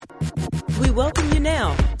We welcome you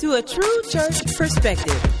now to A True Church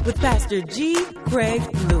Perspective with Pastor G. Craig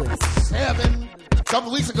Lewis. A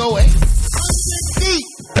couple weeks ago, 800 deep.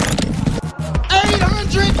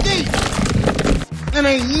 800 deep. And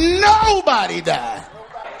ain't nobody died.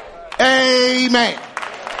 Amen.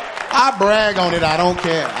 I brag on it. I don't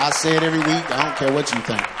care. I say it every week. I don't care what you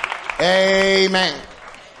think. Amen.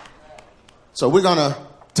 So we're going to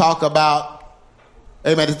talk about,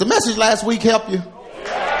 amen. Did the message last week help you?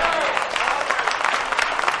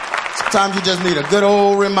 Sometimes you just need a good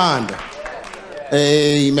old reminder.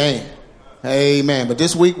 Amen. Amen. But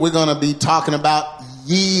this week we're going to be talking about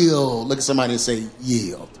yield. Look at somebody and say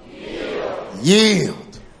yield.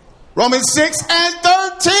 Yield. Romans 6 and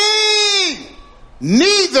 13.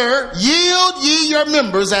 Neither yield ye your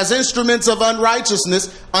members as instruments of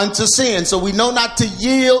unrighteousness unto sin. So we know not to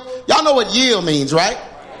yield. Y'all know what yield means, right?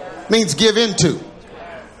 Means give into.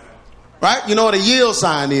 Right? You know what a yield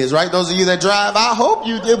sign is, right? Those of you that drive, I hope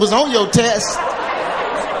it was on your test.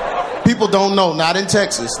 People don't know, not in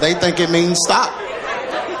Texas. They think it means stop.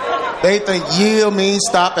 They think yield means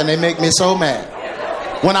stop, and they make me so mad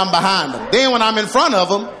when I'm behind them. Then when I'm in front of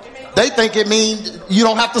them, they think it means you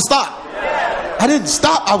don't have to stop. I didn't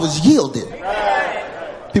stop, I was yielding.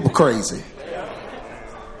 People crazy.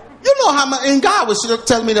 You know how much, and God was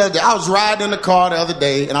telling me the other day, I was riding in the car the other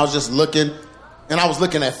day, and I was just looking, and I was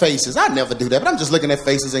looking at faces. I never do that, but I'm just looking at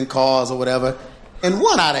faces in cars or whatever. And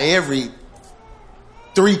one out of every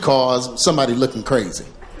 3 cars, somebody looking crazy.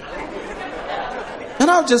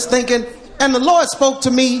 And I was just thinking, and the Lord spoke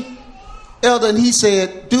to me, Elder, and he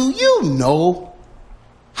said, do you know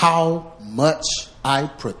how much I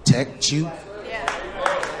protect you?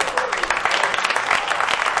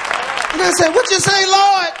 And I said, what'd you say,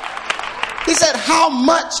 Lord? He said, how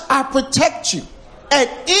much I protect you. At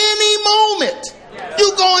any moment,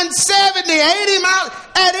 you going 70, 80 miles,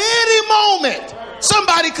 at any moment,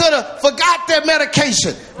 somebody could have forgot their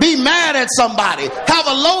medication, be mad at somebody, have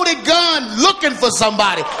a loaded gun looking for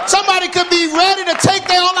somebody. Somebody could be ready to take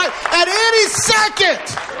their own life. At any second,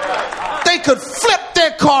 they could flip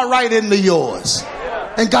their car right into yours.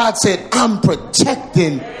 And God said, I'm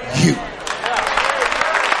protecting you.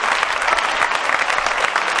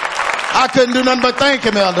 I couldn't do nothing but thank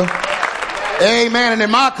him, Elder. Amen. And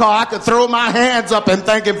in my car, I could throw my hands up and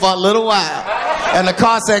thank him for a little while. And the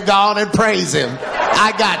car said, go on and praise him.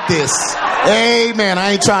 I got this. Amen.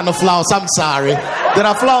 I ain't trying to floss. I'm sorry. Did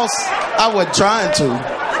I floss? I wasn't trying to.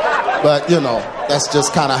 But, you know, that's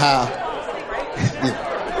just kind of how.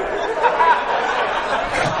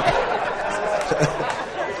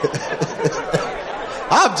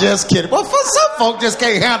 I'm just kidding. Well, for some folk just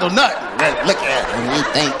can't handle nothing. Look at him. You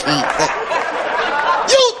think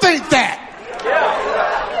that.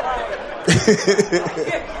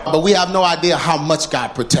 But we have no idea how much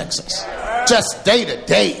God protects us. Just day to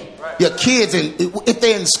day. Your kids, if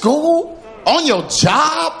they're in school, on your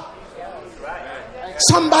job,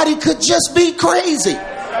 somebody could just be crazy.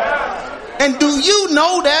 And do you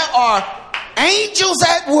know there are angels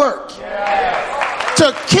at work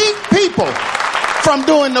to keep people from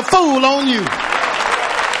doing the fool on you?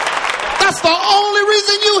 That's the only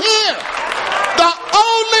reason you're here. The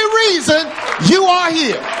only reason you are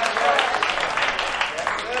here.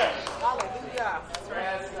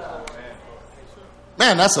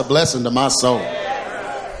 Man, that's a blessing to my soul.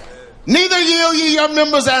 Neither yield ye your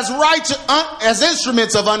members as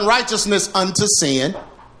instruments of unrighteousness unto sin,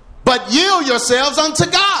 but yield yourselves unto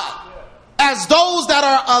God as those that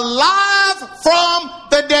are alive from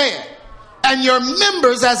the dead, and your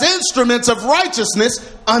members as instruments of righteousness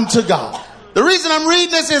unto God. The reason I'm reading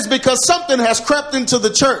this is because something has crept into the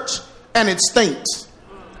church, and it stinks.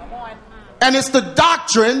 And it's the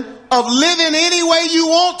doctrine of living any way you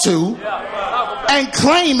want to and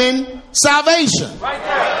claiming salvation.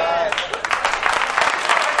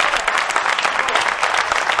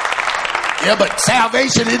 Yeah, but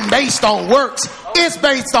salvation isn't based on works. It's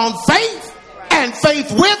based on faith. And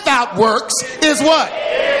faith without works is what?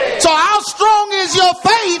 So how strong is your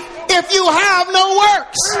faith if you have no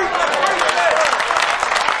works?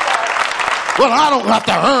 Well, I don't have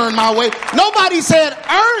to earn my way. Nobody said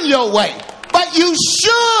earn your way. But you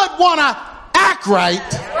should want to act right.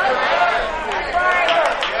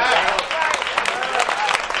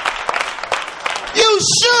 You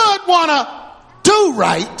should want to do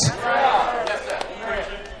right.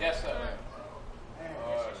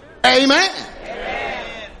 Amen.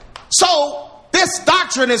 So this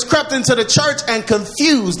doctrine has crept into the church and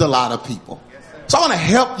confused a lot of people. So I want to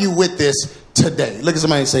help you with this today. Look at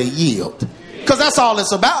somebody and say yield. Because that's all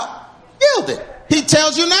it's about. Yield it. He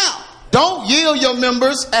tells you now. Don't yield your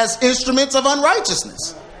members as instruments of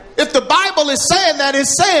unrighteousness. If the Bible is saying that,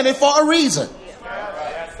 it's saying it for a reason.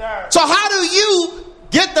 So how do you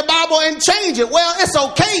get the Bible and change it? Well, it's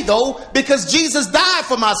okay though, because Jesus died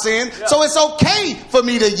for my sin. So it's okay for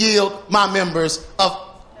me to yield my members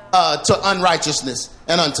to unrighteousness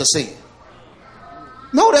and unto sin.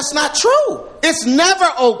 No, that's not true. It's never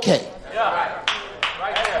okay.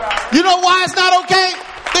 You know why it's not okay?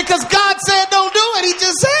 Because God said don't do it. He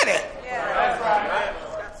just said it.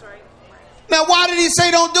 Now, why did he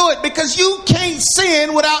say don't do it? Because you can't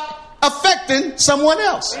sin without affecting someone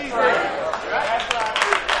else.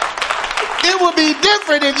 It would be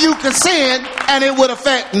different if you could sin and it would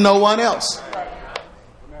affect no one else.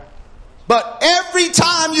 But every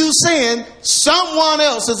time you sin, someone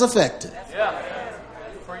else is affected.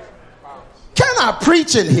 Can I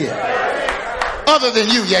preach in here? Other than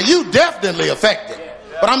you, yeah, you definitely affected.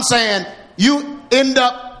 But I'm saying you end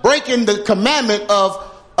up breaking the commandment of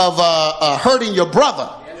hurting your brother,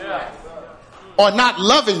 or not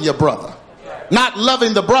loving your brother, not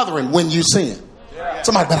loving the brethren when you sin.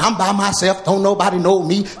 Somebody, but I'm by myself, don't nobody know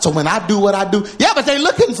me, so when I do what I do, yeah, but they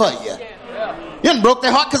looking for you. You done broke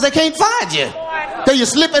their heart because they can't find you. Because you're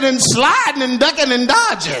slipping and sliding and ducking and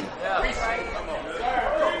dodging.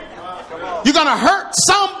 You're going to hurt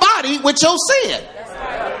somebody with your sin.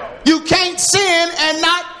 You can't sin and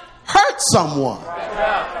not hurt someone.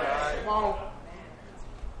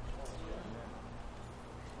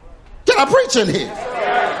 Can I preach in here?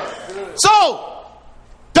 So,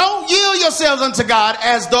 don't yield yourselves unto God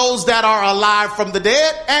as those that are alive from the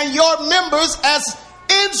dead, and your members as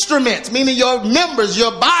instruments, meaning your members,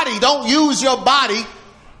 your body. Don't use your body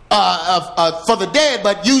for the dead,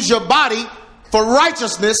 but use your body for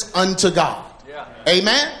righteousness unto God.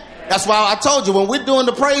 Amen? That's why I told you, when we're doing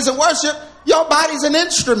the praise and worship, your body's an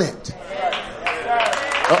instrument.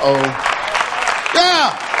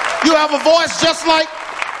 Yeah, you have a voice just like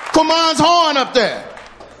Kuman's horn up there.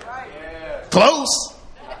 Close.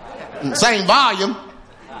 Same volume.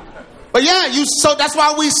 But yeah, so that's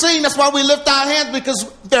why we sing, that's why we lift our hands,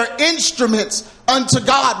 because they're instruments unto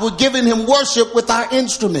God. We're giving him worship with our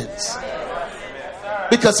instruments.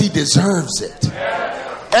 Because he deserves it.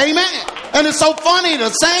 Amen. And it's so funny, the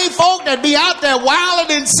same folk that be out there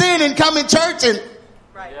wilding in sin and come in church and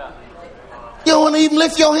you don't want to even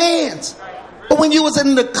lift your hands. But when you was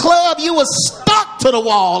in the club, you was stuck to the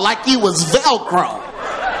wall like you was Velcro.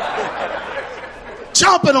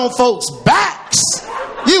 Jumping on folks' backs.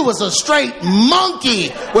 You was a straight monkey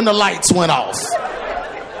when the lights went off.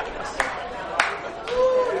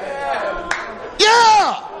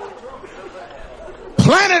 Yeah.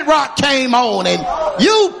 Planet Rock came on and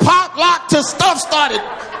you pop locked till stuff started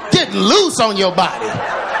getting loose on your body.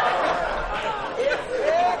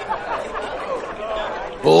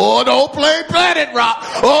 Oh, don't play Planet Rock.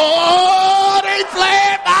 Oh, they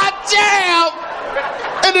playing my jam.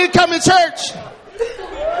 And then come to church.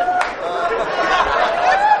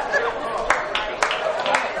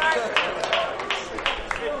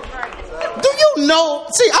 Do you know?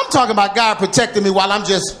 See, I'm talking about God protecting me while I'm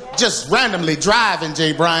just randomly driving,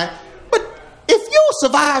 Jay Bryant. But if you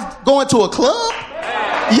survived going to a club,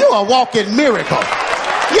 you're a walking miracle.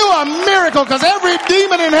 You're a miracle, because every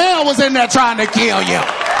demon in hell was in there trying to kill you.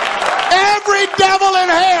 Every devil in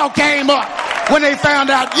hell came up when they found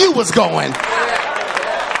out you was going.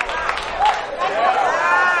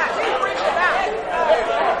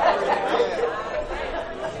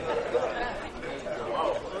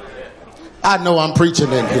 I know I'm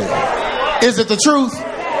preaching in here. Is it the truth?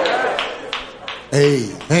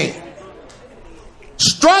 Amen.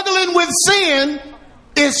 Struggling with sin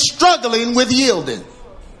is struggling with yielding.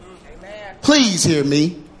 Please hear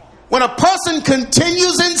me. When a person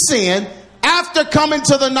continues in sin after coming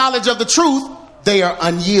to the knowledge of the truth, they are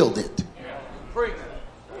unyielded.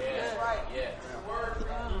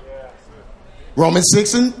 Romans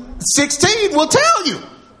 6:16 will tell you,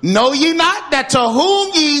 know ye not that to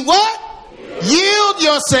whom ye what? Yield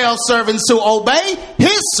yourselves servants to obey,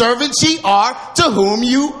 his servants ye are to whom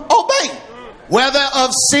you obey, whether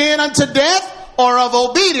of sin unto death or of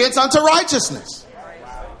obedience unto righteousness.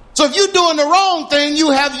 So if you're doing the wrong thing,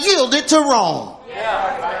 you have yielded to wrong.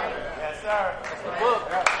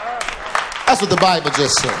 That's what the Bible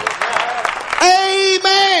just said.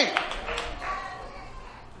 Amen.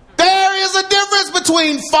 There is a difference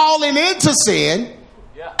between falling into sin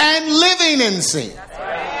and living in sin.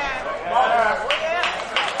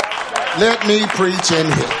 Let me preach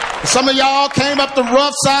in here. Some of y'all came up the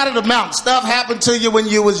rough side of the mountain. Stuff happened to you when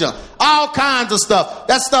you was young. All kinds of stuff.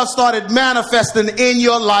 That stuff started manifesting in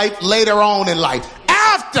your life later on in life,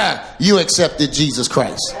 after you accepted Jesus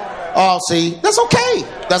Christ. Oh, see, that's okay.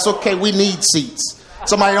 That's okay. We need seats.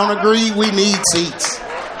 Somebody don't agree? We need seats.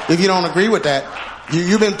 If you don't agree with that,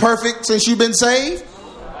 you've been perfect since you've been saved?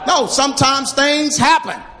 No, sometimes things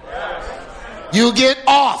happen. You get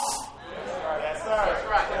off.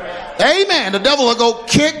 Amen. The devil will go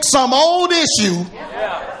kick some old issue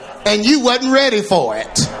and you wasn't ready for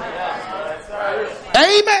it.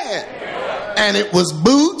 Amen. And it was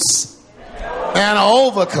boots and an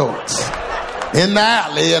overcoat in the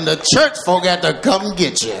alley, and the church folk had to come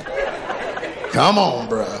get you. Come on,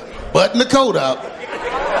 bruh. Button the coat up.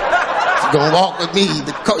 You're going to walk with me.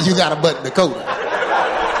 You got to button the coat up.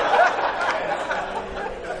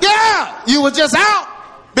 Yeah, you were just out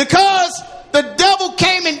because the devil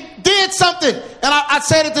came and did something. And I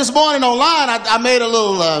said it this morning online. I made a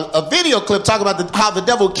little a video clip talking about how the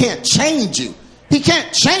devil can't change you. He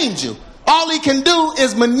can't change you. All he can do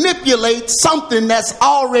is manipulate something that's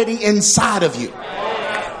already inside of you.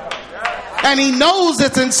 And he knows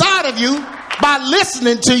it's inside of you by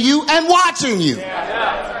listening to you and watching you.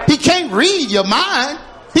 He can't read your mind.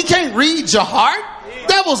 He can't read your heart.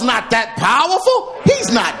 Devil's not that powerful.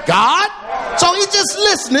 He's not God. So he's just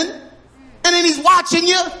listening, and then he's watching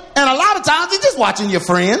you. And a lot of times he's just watching your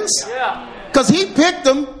friends, because he picked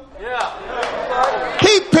them.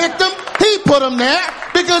 He picked them. He put them there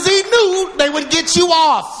because he knew they would get you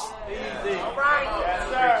off.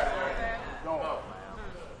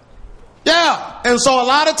 Yeah. And so a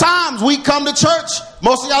lot of times we come to church.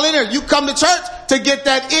 Most of y'all in here, you come to church to get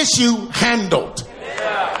that issue handled.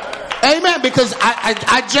 Amen. Because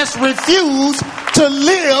I just refuse to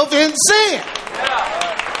live in sin.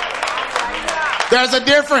 There's a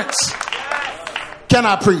difference. Can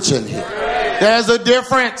I preach in here? There's a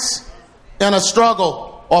difference in a struggle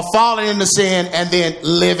or falling into sin and then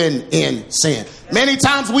living in sin. Many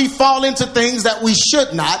times we fall into things that we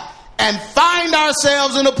should not and find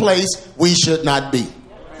ourselves in a place we should not be.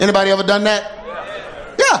 Anybody ever done that?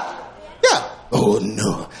 Yeah. Oh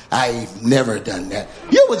no, I've never done that.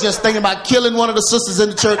 You were just thinking about killing one of the sisters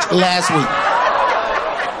in the church last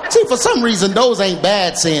week. See, for some reason, those ain't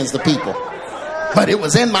bad sins to people. But it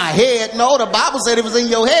was in my head. No, the Bible said it was in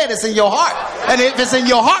your head, it's in your heart. And if it's in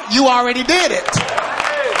your heart, you already did it.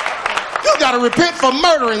 You got to repent for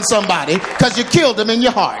murdering somebody because you killed them in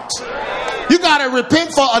your heart. You got to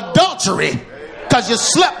repent for adultery because you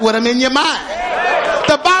slept with them in your mind.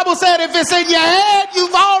 The Bible said if it's in your head,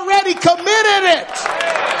 you've already committed it.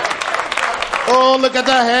 Oh, look at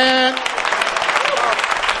the hand.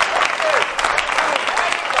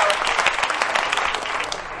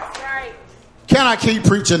 Can I keep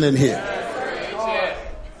preaching in here?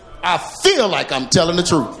 I feel like I'm telling the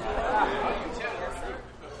truth.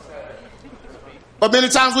 But many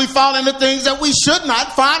times we fall into things that we should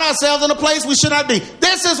not, find ourselves in a place we should not be.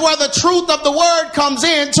 This is where the truth of the word comes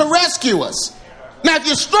in to rescue us. Now, if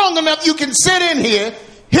you're strong enough, you can sit in here,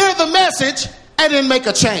 hear the message, and then make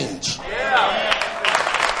a change.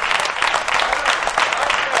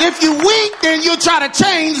 If you're weak, then you try to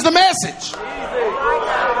change the message.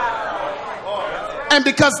 And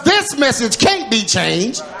because this message can't be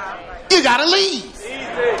changed, you got to leave.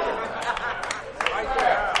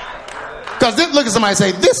 Because look at somebody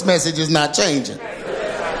say, this message is not changing.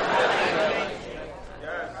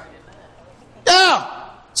 Yeah.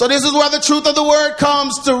 So this is where the truth of the word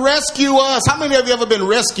comes to rescue us. How many of you ever been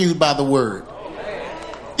rescued by the word?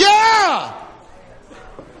 Yeah.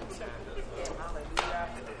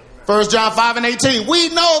 1 John 5:18. We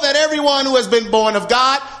know that everyone who has been born of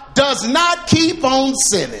God does not keep on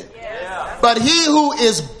sinning. But he who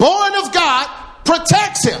is born of God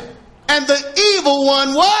protects him. And the evil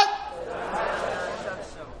one, what?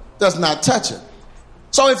 Does not touch him.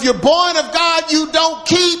 So if you're born of God, you don't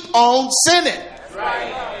keep on sinning.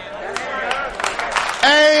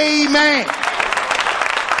 Amen.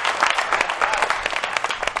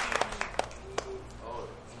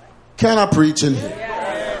 Can I preach in here?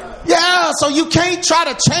 Yeah, so you can't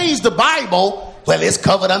try to change the Bible. Well, it's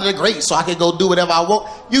covered under the grace, so I can go do whatever I want.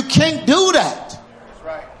 You can't do that.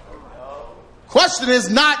 Question is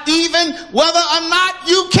not even whether or not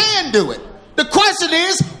you can do it. The question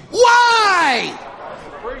is, why?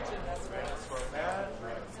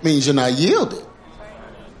 Means you're not yielded.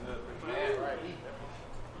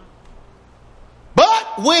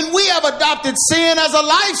 But when we have adopted sin as a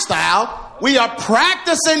lifestyle, we are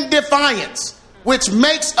practicing defiance, which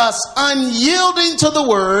makes us unyielding to the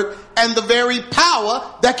word and the very power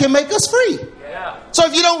that can make us free. So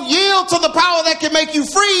if you don't yield to the power that can make you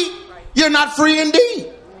free, you're not free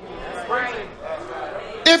indeed.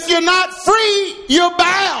 If you're not free, you're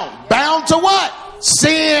bound. Bound to what?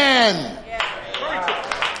 Sin.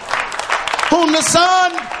 Whom the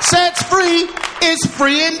Son sets free is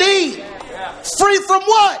free indeed. Free from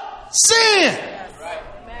what? Sin.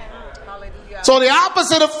 So the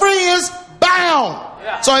opposite of free is bound.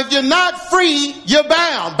 So if you're not free, you're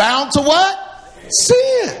bound. Bound to what?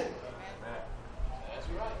 Sin.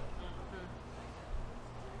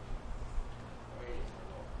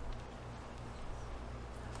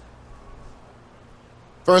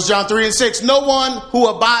 1 John 3:6, no one who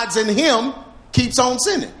abides in him keeps on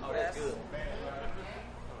sinning.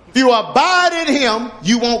 If you abide in him,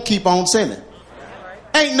 you won't keep on sinning.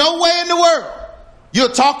 Ain't no way in the world you're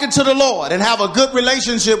talking to the Lord and have a good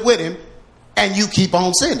relationship with him and you keep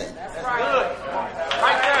on sinning.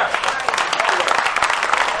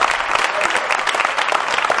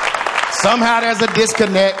 Somehow there's a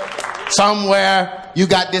disconnect. Somewhere you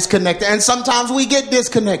got disconnected. And sometimes we get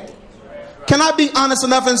disconnected. Can I be honest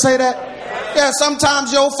enough and say that? Yeah,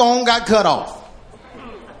 sometimes your phone got cut off.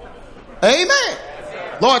 Amen.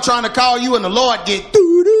 Lord trying to call you and the Lord get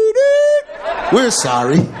doo-doo-doo. We're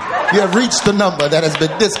sorry. You have reached the number that has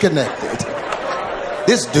been disconnected.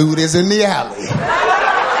 This dude is in the alley.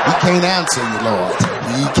 He can't answer you, Lord.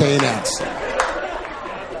 He can't answer.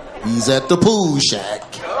 He's at the pool shack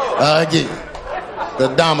again. The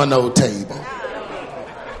domino table.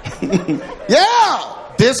 Yeah.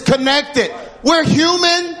 Disconnected. We're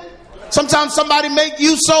human. Sometimes somebody make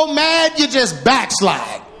you so mad you just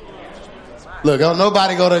backslide. Look,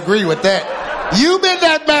 nobody gonna agree with that. You've been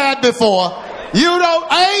that mad before. You don't,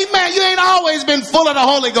 amen. You ain't always been full of the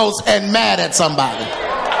Holy Ghost and mad at somebody.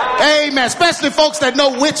 Amen. Especially folks that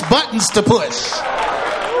know which buttons to push.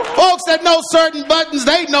 Folks that know certain buttons,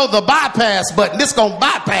 they know the bypass button. This gonna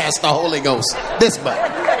bypass the Holy Ghost. This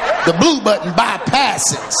button. The blue button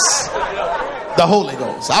bypasses the Holy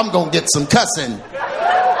Ghost. I'm gonna get some cussing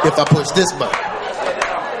if I push this button.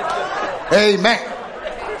 Amen.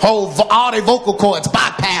 All the vocal cords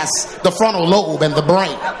bypass the frontal lobe and the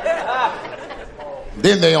brain.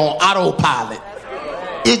 Then they on autopilot,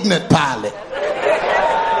 ignorant pilot,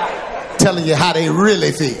 telling you how they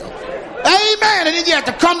really feel. Amen. And then you have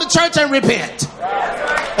to come to church and repent.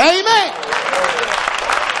 Amen.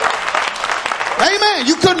 Amen.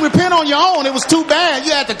 You couldn't repent on your own. It was too bad.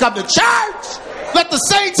 You had to come to church. Let the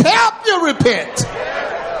saints help you repent.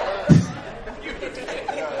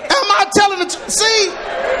 Am I telling the truth? See?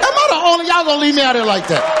 Am I the only? Y'all gonna leave me out here like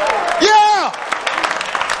that? Yeah.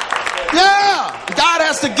 Yeah. God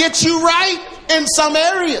has to get you right in some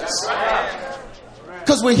areas.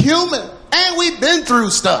 Because we're human. And we've been through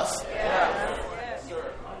stuff.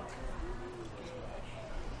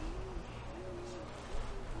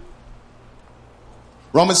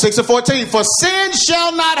 Romans 6:14, for sin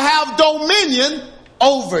shall not have dominion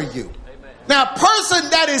over you. Amen. Now, a person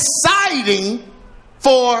that is siding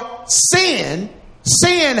for sin,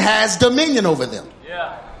 sin has dominion over them.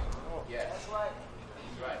 Yeah. That's right.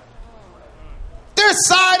 They're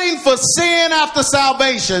siding for sin after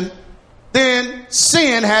salvation, then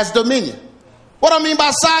sin has dominion. What I mean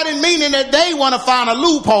by siding, meaning that they want to find a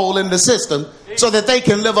loophole in the system so that they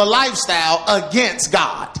can live a lifestyle against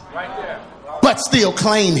God. Right there. But still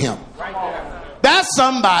claim him. That's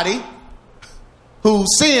somebody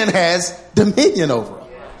whose sin has dominion over him.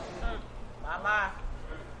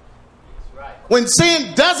 When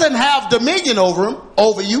sin doesn't have dominion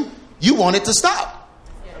over you, you want it to stop.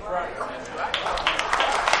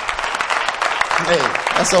 Hey,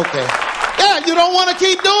 that's okay. Yeah, you don't want to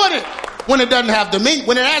keep doing it when it doesn't have dominion.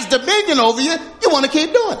 When it has dominion over you, you want to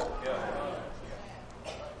keep doing it.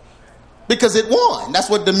 Because it won. That's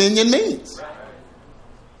what dominion means.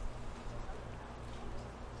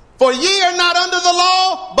 For ye are not under the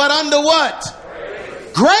law, but under what?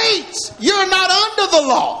 Grace. You're not under the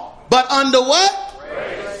law, but under what?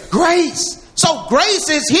 Grace. So grace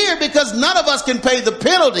is here because none of us can pay the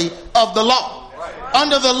penalty of the law.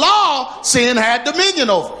 Under the law, sin had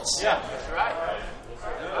dominion over us.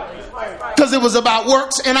 Because it was about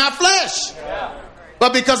works in our flesh.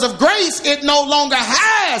 But because of grace, it no longer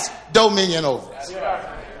has dominion over us.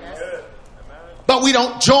 But we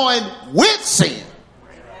don't join with sin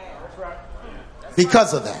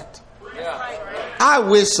because of that. I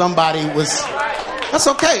wish somebody was... That's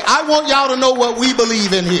okay. I want y'all to know what we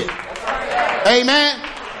believe in here. Amen.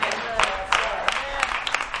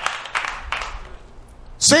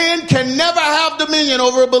 Sin can never have dominion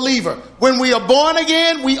over a believer. When we are born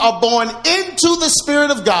again, we are born into the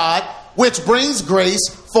Spirit of God, which brings grace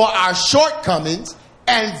for our shortcomings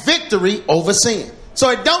and victory over sin. So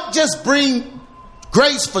it don't just bring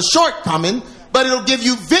grace for shortcoming, but it'll give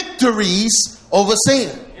you victories over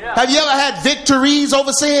sin. Yeah. Have you ever had victories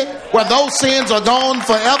over sin? Where those sins are gone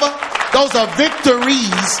forever? Those are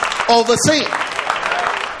victories over sin.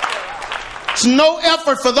 It's no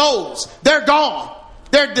effort for those. They're gone.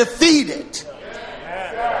 They're defeated.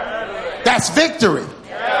 That's victory.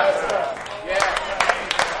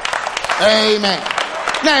 Amen.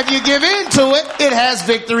 Now, if you give in to it, it has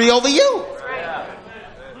victory over you.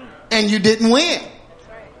 And you didn't win.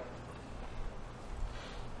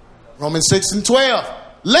 Romans 6:12.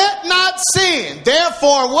 Let not sin,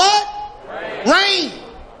 therefore what? Reign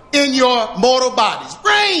in your mortal bodies.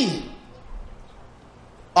 Reign.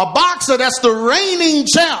 A boxer that's the reigning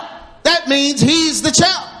champ, that means he's the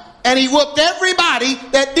champ. And he whooped everybody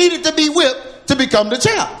that needed to be whipped to become the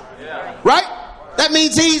champ. Right? That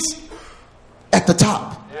means he's at the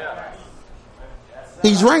top.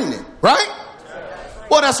 He's reigning. Right?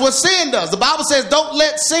 Well, that's what sin does. The Bible says don't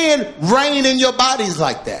let sin reign in your bodies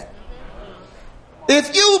like that.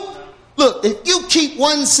 If you keep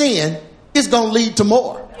one sin, it's going to lead to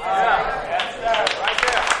more.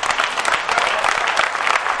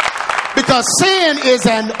 Because sin is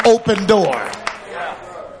an open door.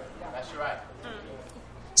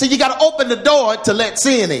 So you got to open the door to let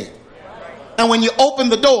sin in. And when you open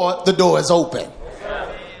the door is open.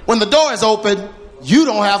 When the door is open, you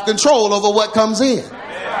don't have control over what comes in.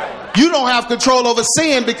 You don't have control over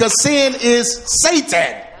sin because sin is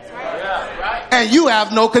Satan. And you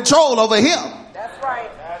have no control over him. That's right.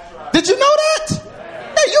 Did you know that?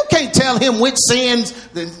 Hey, you can't tell him which sins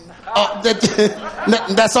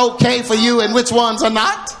that's okay for you and which ones are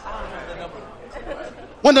not.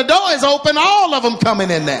 When the door is open, all of them coming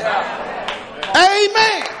in there.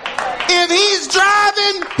 Amen. If he's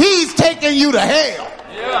driving, he's taking you to hell.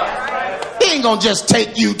 He ain't gonna just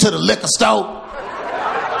take you to the liquor store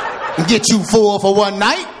and get you full for one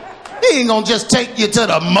night. He ain't gonna just take you to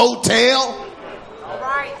the motel.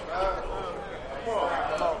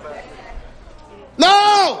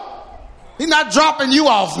 No, he's not dropping you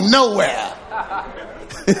off nowhere.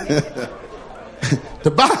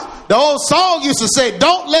 The old song used to say,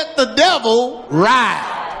 don't let the devil ride.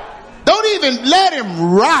 Don't even let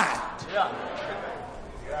him ride.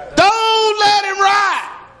 Don't let him ride.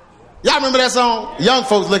 Y'all remember that song? Young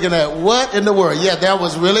folks looking at, what in the world? Yeah, that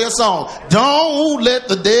was really a song. Don't let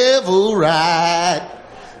the devil ride.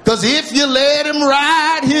 Because if you let him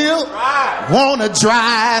ride, he'll want to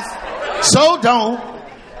drive. So don't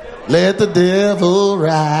let the devil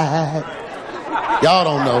ride. Y'all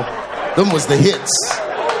don't know. Them was the hits.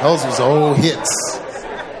 Those was the old hits.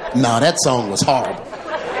 No, that song was horrible.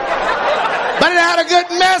 But it had a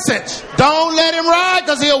good message. Don't let him ride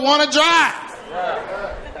because he'll want to drive.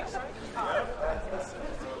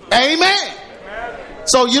 Amen.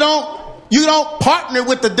 So you don't partner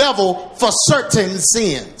with the devil for certain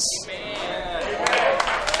sins.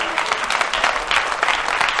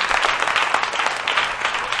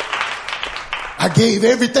 I gave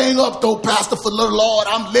everything up though, Pastor, for the Lord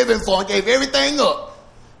I'm living for. I gave everything up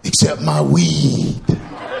except my weed.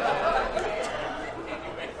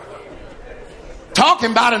 Talking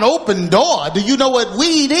about an open door. Do you know what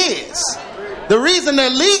weed is? The reason they're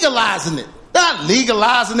legalizing it, they're not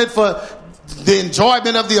legalizing it for the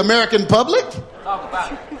enjoyment of the American public.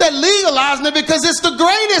 They're legalizing it because it's the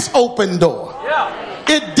greatest open door.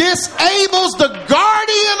 It disables the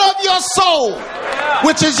guardian of your soul,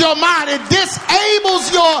 which is your mind. It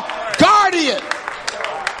disables your guardian.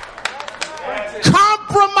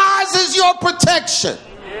 Compromises your protection.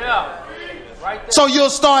 So you'll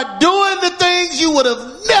start doing the things you would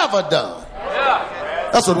have never done.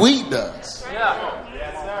 That's what weed does.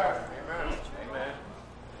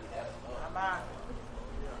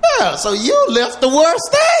 Yeah, so you left the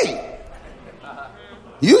worst thing.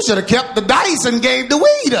 You should have kept the dice and gave the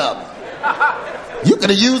weed up. You could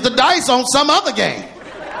have used the dice on some other game.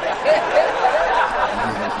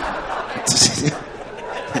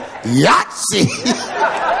 Yahtzee.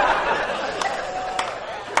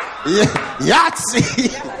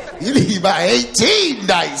 Yahtzee. You need about 18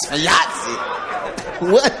 dice for Yahtzee.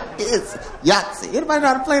 What is Yahtzee? Anybody know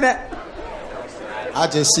how to play that? I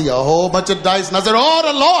just see a whole bunch of dice and I said, oh,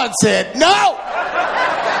 the Lord said no.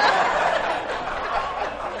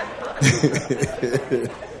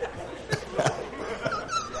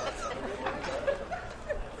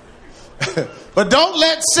 But don't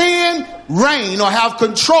let sin reign or have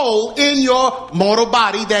control in your mortal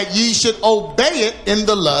body, that ye should obey it in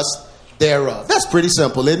the lust thereof. That's pretty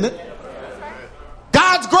simple, isn't it?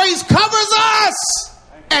 God's grace covers us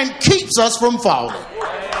and keeps us from falling.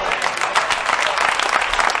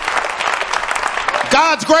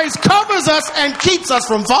 God's grace covers us and keeps us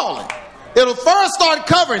from falling. It'll first start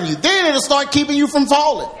covering you, then it'll start keeping you from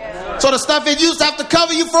falling. So the stuff it used to have to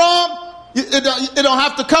cover you from, it don't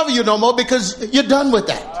have to cover you no more because you're done with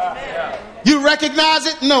that. You recognize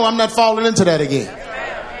it? No, I'm not falling into that again.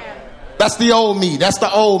 That's the old me. That's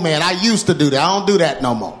the old man. I used to do that. I don't do that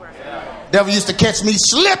no more. Devil used to catch me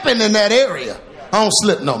slipping in that area. I don't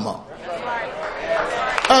slip no more.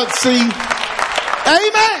 See?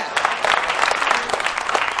 Amen.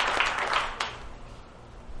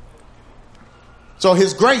 So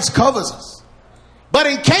his grace covers us. But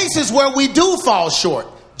in cases where we do fall short,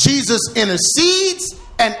 Jesus intercedes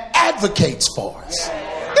and advocates for us.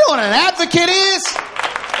 You know what an advocate is?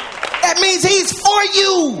 That means he's for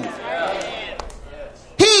you.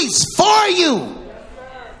 He's for you.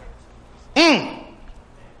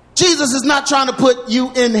 Jesus is not trying to put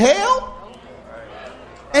you in hell.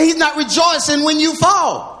 And he's not rejoicing when you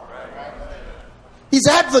fall. He's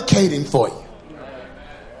advocating for you.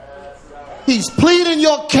 He's pleading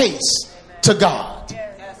your case to God.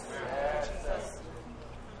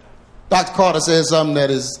 Dr. Carter says something that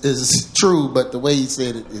is true, but the way he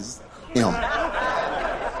said it is,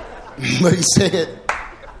 But he said,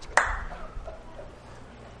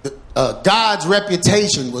 God's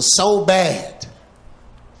reputation was so bad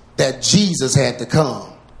that Jesus had to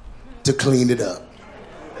come to clean it up.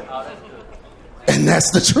 And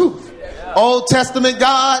that's the truth. Old Testament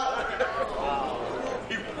God,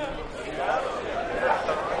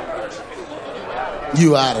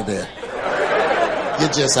 you out of there. You're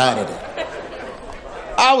just out of there.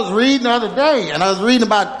 I was reading the other day, and I was reading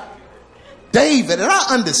about David, and I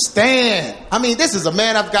understand. I mean, this is a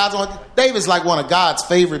man of God's own. David's like one of God's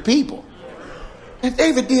favorite people. And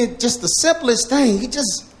David did just the simplest thing. He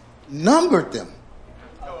just numbered them.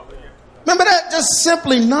 Remember that? Just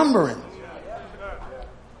simply numbering.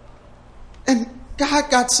 And God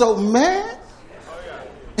got so mad.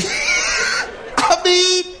 I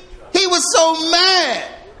mean, he was so mad.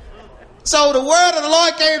 So the word of the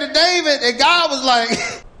Lord came to David, and God was like,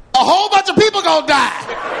 a whole bunch of people gonna die.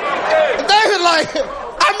 And David like,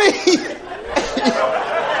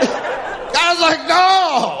 God was like,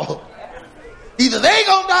 no. Either they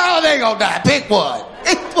gonna die or they gonna die. Pick one.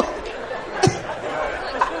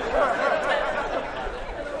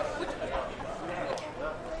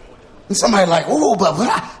 And somebody like, oh, but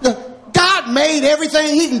God made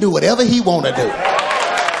everything. He can do whatever he want to do.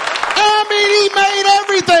 I mean, he made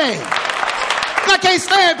everything. I can't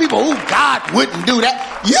stand people, God wouldn't do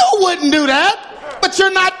that. You wouldn't do that, but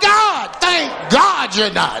you're not God. Thank God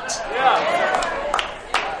you're not.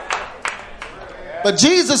 But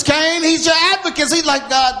Jesus came, he's your advocate. He's like,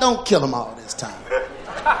 God, don't kill him all this time.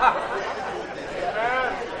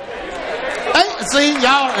 Hey, see,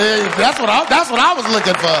 y'all, that's what I was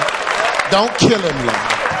looking for. Don't kill him, Lord.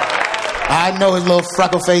 I know his little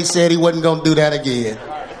freckle face said he wasn't going to do that again.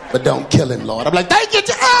 But don't kill him, Lord. I'm like, thank you.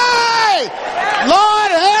 Hey!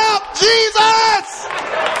 Lord, help Jesus!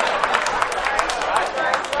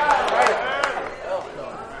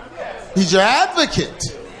 He's your advocate.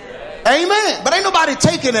 Amen. But ain't nobody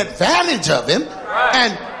taking advantage of him.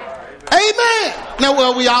 And amen. Now,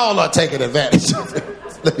 well, we all are taking advantage of him.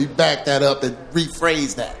 Let me back that up and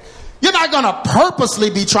rephrase that. You're not going to purposely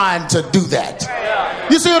be trying to do that.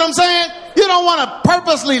 You see what I'm saying? You don't want to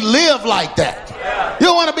purposely live like that. You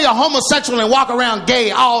don't want to be a homosexual and walk around gay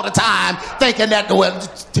all the time thinking that, well,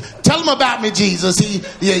 tell him about me, Jesus. You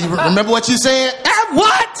remember what you said?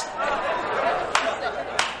 What?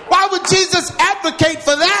 Why would Jesus advocate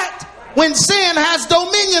for that when sin has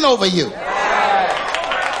dominion over you?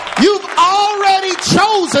 You've already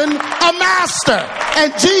chosen a master,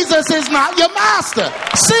 and Jesus is not your master.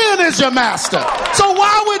 Sin is your master. So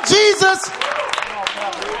why would Jesus...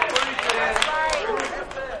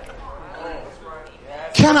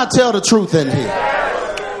 Can I tell the truth in here?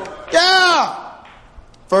 Yeah.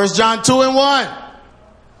 1 John 2:1.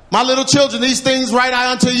 My little children, these things write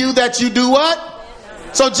I unto you that you do what?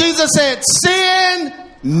 So Jesus said, sin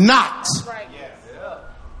not.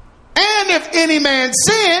 And if any man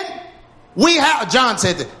sin, we have, John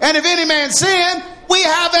said that, and if any man sin, we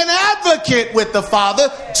have an advocate with the Father,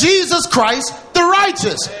 Jesus Christ, the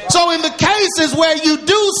righteous. So in the cases where you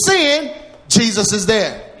do sin, Jesus is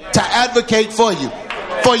there to advocate for you,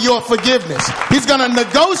 for your forgiveness. He's going to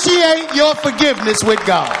negotiate your forgiveness with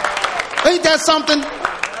God. Ain't that something?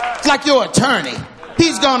 It's like your attorney.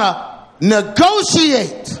 He's going to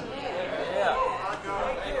negotiate.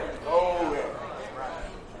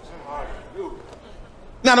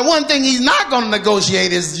 Now, the one thing he's not going to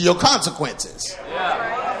negotiate is your consequences.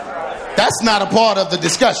 That's not a part of the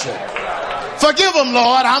discussion. Forgive him,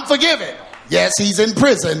 Lord. I'm forgiven. Yes, he's in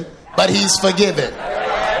prison, but he's forgiven.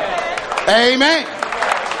 Amen.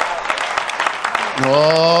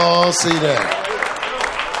 Oh, see that.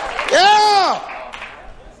 Yeah.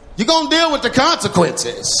 You're going to deal with the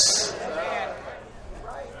consequences.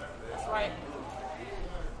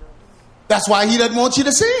 That's why he doesn't want you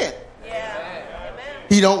to sin.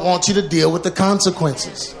 He don't want you to deal with the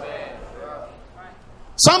consequences.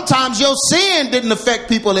 Sometimes your sin didn't affect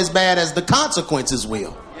people as bad as the consequences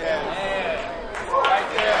will.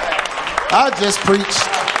 I just preached.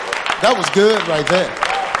 That was good right there.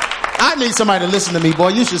 I need somebody to listen to me, boy.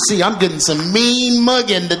 You should see I'm getting some mean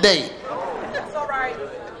mugging today. That's all right.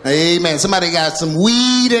 Amen. Somebody got some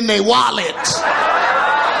weed in their wallet.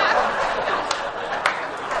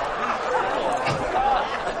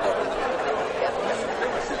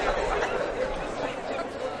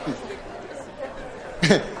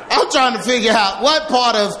 I'm trying to figure out what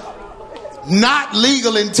part of not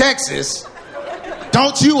legal in Texas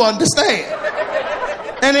don't you understand?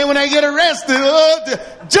 And then when they get arrested,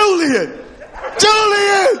 Julian,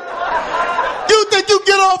 you think you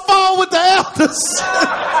get on phone with the elders?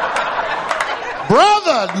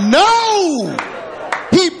 Brother, no.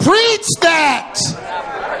 He preached that.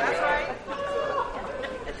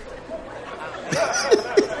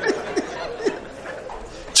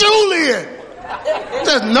 Julian.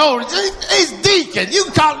 Just no, he's deacon. You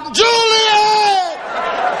can call him Julian.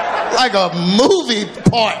 Like a movie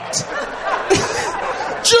part.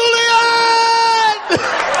 Julian!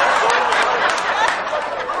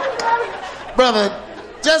 Brother,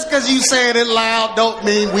 just because you saying it loud don't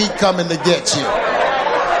mean we coming to get you.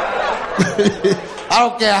 I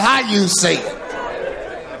don't care how you say it.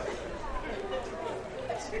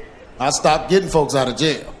 I stopped getting folks out of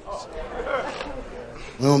jail.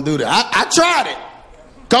 We don't do that. I tried it.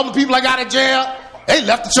 A couple of people I got out of jail, they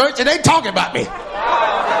left the church and they talking about me.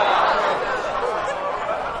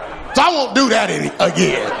 So I won't do that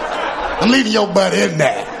again. I'm leaving your butt in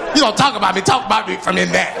there. You gonna talk about me from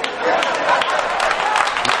in there.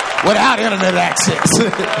 Without internet access.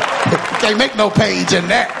 Can't make no page in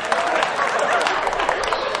there.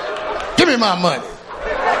 Give me my money.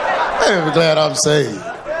 I'm glad I'm saved.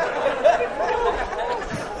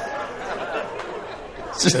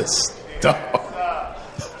 Just stop.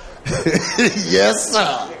 Yes,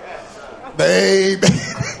 sir. Baby.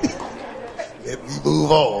 Let me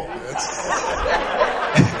move on.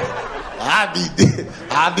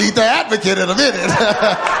 I'll be the advocate in a minute.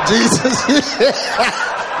 Jesus.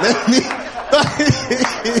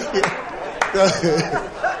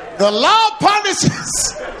 The law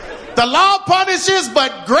punishes. The law punishes,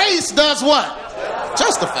 but grace does what?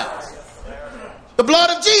 Justifies. The blood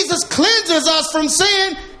of Jesus cleanses us from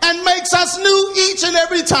sin and makes us new each and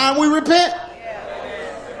every time we repent.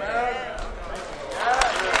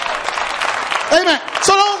 Amen.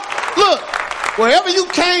 So don't look, wherever you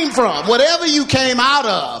came from, whatever you came out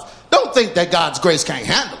of, don't think that God's grace can't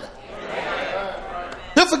handle it.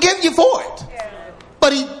 He'll forgive you for it.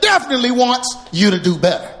 But he definitely wants you to do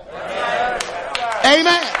better.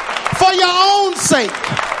 Amen. For your own sake,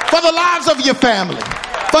 for the lives of your family,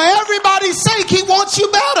 for everybody's sake, he wants you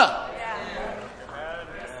better.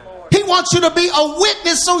 He wants you to be a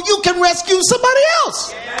witness so you can rescue somebody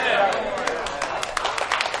else.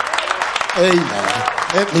 Amen.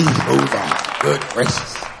 Let me move on. Good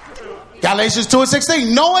gracious. Galatians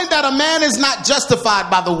 2:16. Knowing that a man is not justified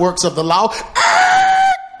by the works of the law.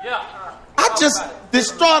 I just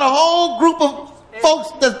destroyed a whole group of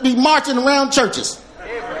folks that be marching around churches.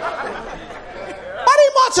 Why they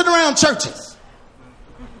marching around churches?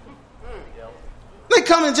 They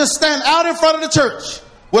come and just stand out in front of the church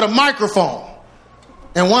with a microphone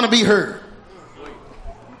and want to be heard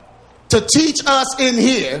to teach us in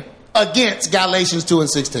here against Galatians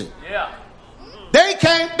 2:16. Yeah. They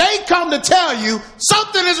come to tell you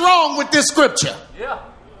something is wrong with this scripture. Yeah.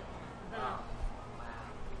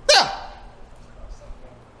 Yeah.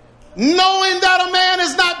 Knowing that a man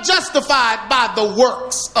is not justified by the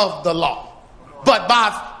works of the law, but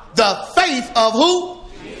by the faith of who?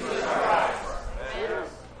 Jesus Christ.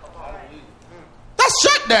 That's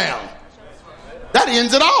shut down. That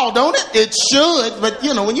ends it all, don't it? It should, but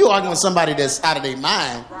you know, when you argue with somebody that's out of their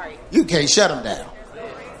mind, you can't shut them down.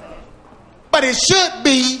 But it should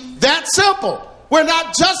be that simple. We're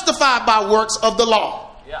not justified by works of the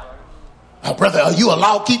law. Yeah. Oh, brother, are you a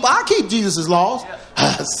law keeper? I keep Jesus' laws. Yeah.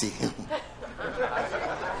 I see.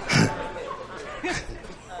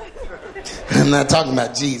 I'm not talking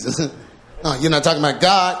about Jesus. No, you're not talking about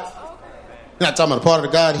God. You're not talking about a part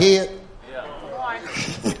of the Godhead.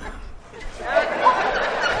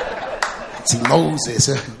 See,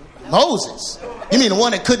 Moses. You mean the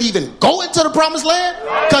one that couldn't even go into the promised land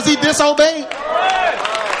because he disobeyed?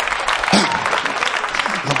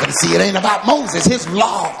 But see, it ain't about Moses. His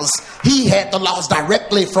laws. He had the laws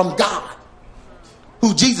directly from God,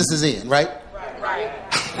 who Jesus is in, right?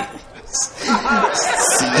 See,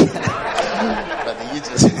 brother,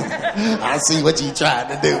 I see what you trying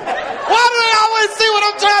to do. Why do they always see what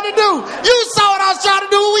I'm trying to do? You saw what I was trying to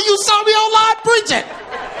do when you saw me online preaching.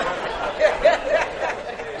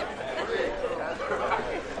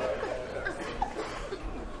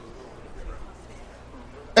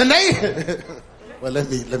 And they, well, let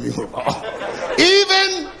me move on.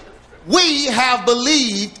 Even we have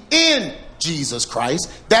believed in Jesus Christ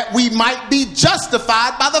that we might be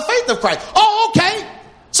justified by the faith of Christ. Oh, okay.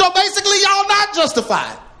 So basically y'all not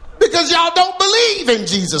justified because y'all don't believe in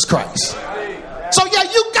Jesus Christ. So yeah,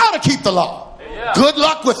 you got to keep the law. Good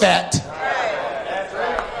luck with that.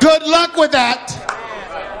 Good luck with that.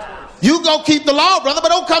 You go keep the law, brother, but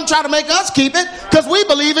don't come try to make us keep it because we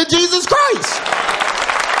believe in Jesus Christ.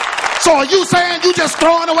 So are you saying you just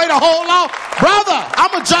throwing away the whole law? Brother,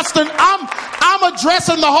 I'm addressing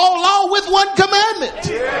the whole law with one commandment.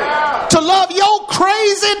 Yeah. To love your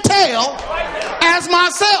crazy tail as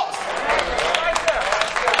myself.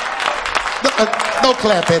 Don't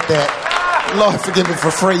clap at that. Lord, forgive me for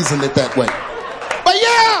phrasing it that way. But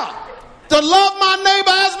yeah, to love my neighbor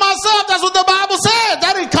as myself, that's what the Bible says.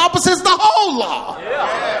 That encompasses the whole law.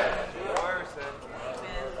 Yeah.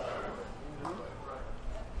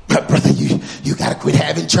 Brother, you got to quit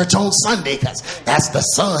having church on Sunday because that's the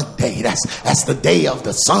Sunday. That's the day of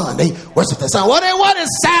the sun. They worship the sun. What is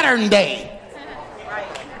Saturn Day?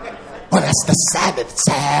 Well, that's the Sabbath.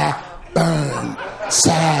 Burn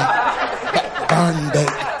Day.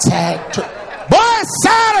 Boy,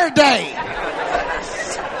 Saturday.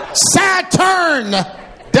 Saturn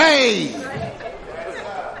Day.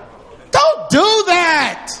 Don't do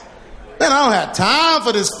that. Man, I don't have time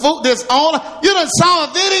for this food. You done saw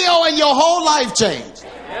a video and your whole life changed.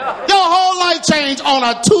 Your whole life changed on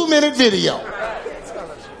a 2-minute video.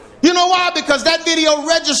 You know why? Because that video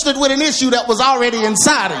registered with an issue that was already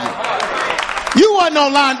inside of you. You wasn't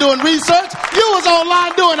online doing research. You was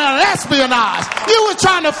online doing an espionage. You was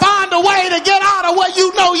trying to find a way to get out of what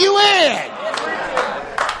you know you in.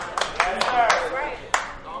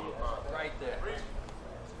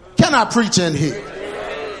 Can I preach in here?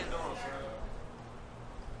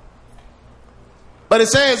 But it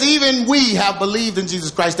says, even we have believed in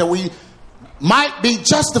Jesus Christ that we might be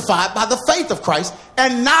justified by the faith of Christ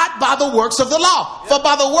and not by the works of the law. For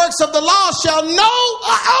by the works of the law shall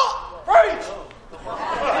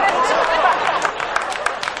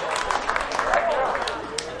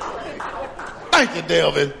Thank you,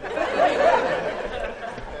 Delvin.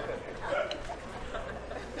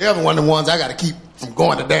 Delvin, one of the ones I got to keep from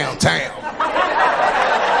going to downtown.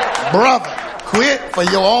 Brother, quit for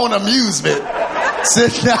your own amusement.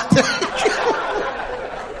 Sit down.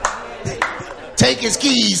 Take his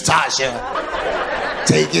keys, Tasha.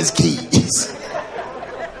 Take his keys.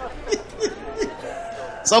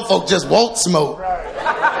 Some folk just won't smoke.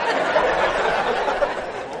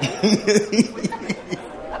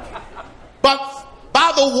 But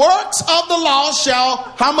by the works of the law shall,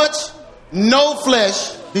 how much? No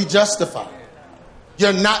flesh be justified.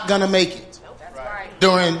 You're not going to make it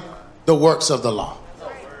during the works of the law.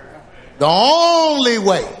 The only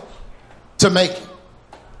way to make it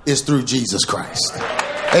is through Jesus Christ.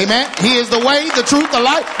 Amen. He is the way, the truth, the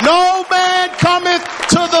life. No man cometh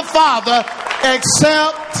to the Father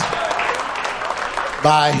except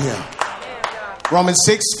by him. Romans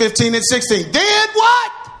 6:15 and 16. Then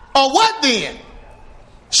what? Or what then?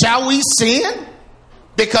 Shall we sin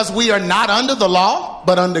because we are not under the law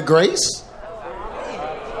but under grace?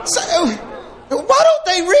 So, why don't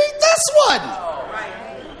they read this one?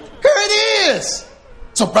 Here it is.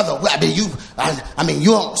 So, brother,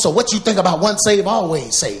 so what you think about once saved,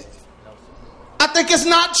 always saved? I think it's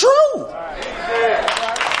not true.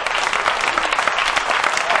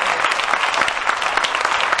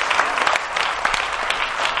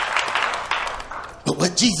 But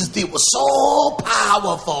what Jesus did was so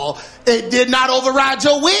powerful, it did not override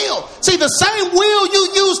your will. See, the same will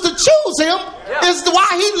you used to choose him is why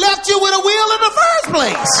he left you with a will in the first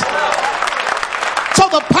place. So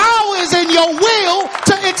the power is in your will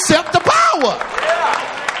to accept the power.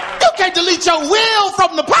 You can't delete your will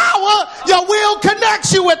from the power. Your will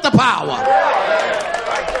connects you with the power.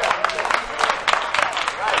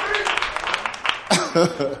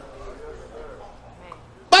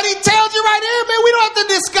 But he tells you right here, man, we don't have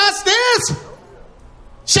to discuss this.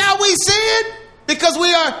 Shall we sin because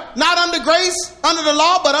we are not under grace, under the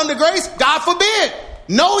law, but under grace? God forbid.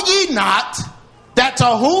 Know ye not that to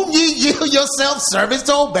whom ye yield yourselves servants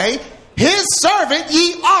to obey, his servant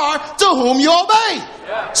ye are to whom you obey.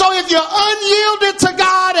 Yeah. So if you're unyielded to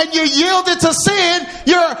God and you're yielded to sin,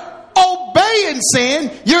 you're obeying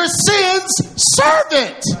sin, you're sin's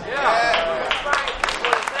servant. Yeah.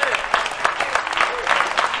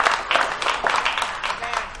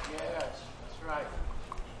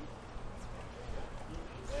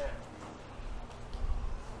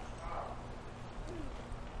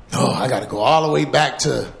 I got to go all the way back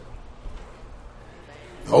to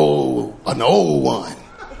an old one.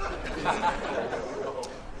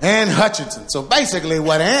 Anne Hutchinson. So basically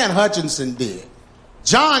what Anne Hutchinson did,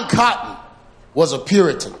 John Cotton was a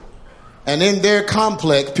Puritan. And in their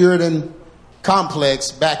Puritan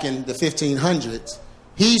complex back in the 1500s,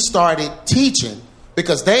 he started teaching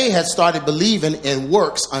because they had started believing in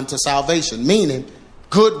works unto salvation, meaning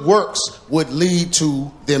good works would lead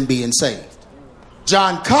to them being saved.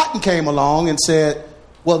 John Cotton came along and said,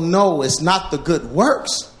 well, no, it's not the good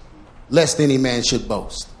works, lest any man should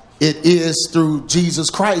boast. It is through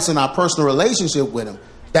Jesus Christ and our personal relationship with him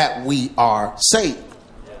that we are saved.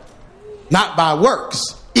 Not by works,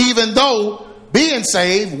 even though being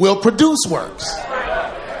saved will produce works.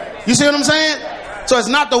 You see what I'm saying? So it's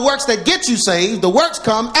not the works that get you saved. The works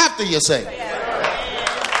come after you're saved.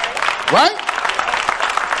 Right?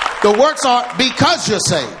 The works are because you're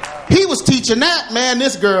saved. He was teaching that, man.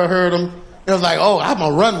 This girl heard him. It was like, oh, I'm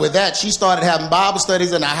going to run with that. She started having Bible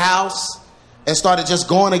studies in her house and started just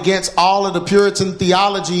going against all of the Puritan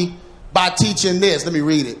theology by teaching this. Let me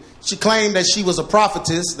read it. She claimed that she was a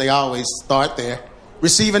prophetess. They always start there.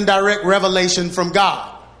 Receiving direct revelation from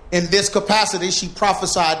God. In this capacity, she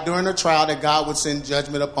prophesied during her trial that God would send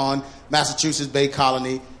judgment upon Massachusetts Bay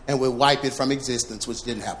Colony and would wipe it from existence, which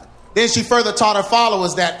didn't happen. Then she further taught her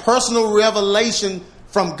followers that personal revelation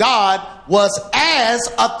from God was as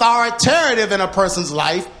authoritative in a person's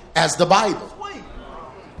life as the Bible.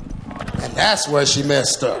 And that's where she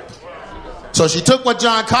messed up. So she took what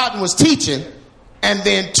John Cotton was teaching and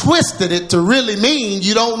then twisted it to really mean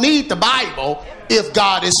you don't need the Bible if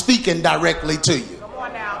God is speaking directly to you.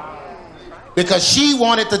 Because she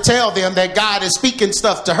wanted to tell them that God is speaking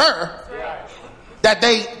stuff to her that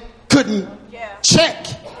they couldn't check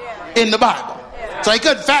in the Bible. So they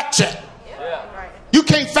couldn't fact check. You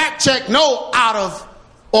can't fact check no out of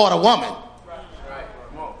order woman.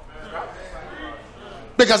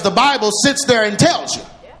 Because the Bible sits there and tells you.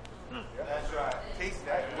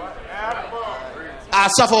 I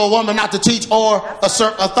suffer a woman not to teach or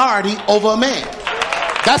assert authority over a man.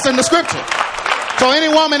 That's in the scripture. So any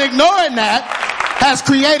woman ignoring that has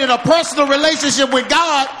created a personal relationship with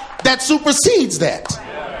God that supersedes that.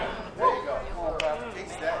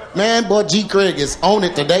 Man, boy, G. Craig is on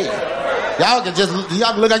it today. Y'all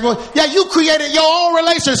can look like, yeah, you created your own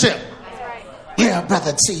relationship. Yeah,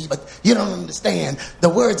 brother, see, but you don't understand. The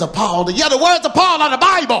words of Paul, the words of Paul are the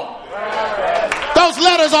Bible. Those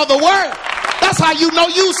letters are the word. That's how you know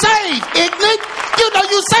you saved, ignorant. You know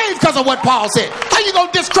you saved because of what Paul said. How you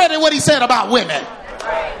going to discredit what he said about women?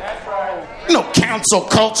 No cancel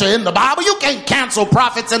culture in the Bible. You can't cancel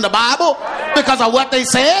prophets in the Bible because of what they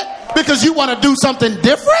said. Because you want to do something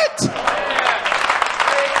different.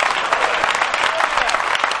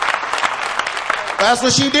 That's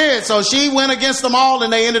what she did. So she went against them all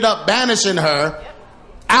and they ended up banishing her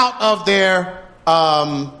out of their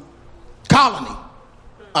colony.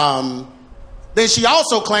 Then she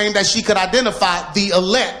also claimed that she could identify the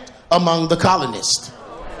elect among the colonists.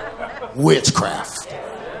 Witchcraft.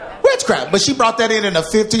 But she brought that in the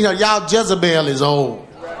 1500s. Y'all, Jezebel is old.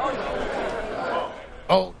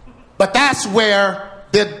 Oh. But that's where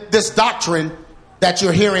this doctrine that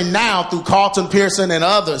you're hearing now through Carlton Pearson and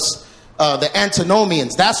others, the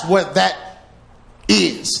antinomians, that's what that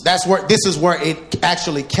is. This is where it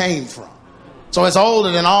actually came from. So it's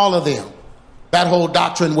older than all of them. That whole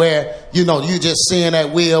doctrine where, you just sin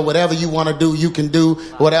at will, whatever you want to do, you can do,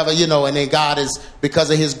 whatever, and then God is, because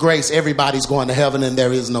of his grace, everybody's going to heaven and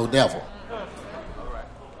there is no devil.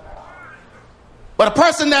 But a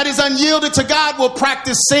person that is unyielded to God will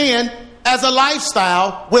practice sin as a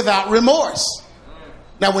lifestyle without remorse.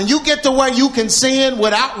 Now, when you get to where you can sin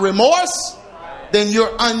without remorse, then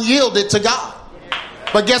you're unyielded to God.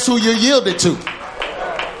 But guess who you're yielded to?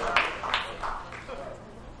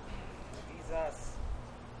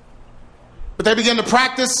 But they begin to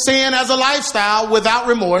practice sin as a lifestyle without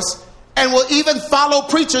remorse and will even follow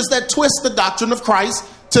preachers that twist the doctrine of Christ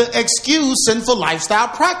to excuse sinful lifestyle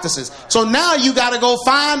practices. So now you got to go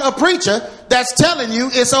find a preacher that's telling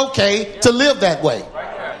you it's okay to live that way.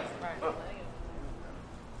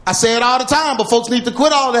 I say it all the time, but folks need to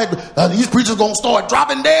quit all that. These preachers going to start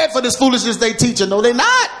dropping dead for this foolishness they teaching. No, they're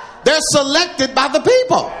not. They're selected by the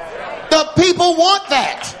people. The people want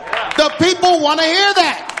that. The people want to hear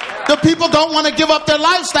that. The people don't want to give up their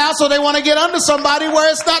lifestyle, so they want to get under somebody where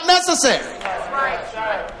it's not necessary. That's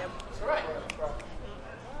right.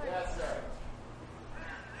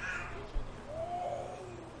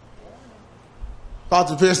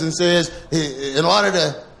 Carlton Pearson says, in order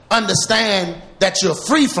to understand that you're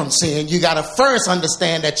free from sin, you got to first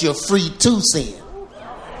understand that you're free to sin.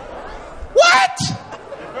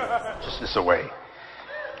 this away.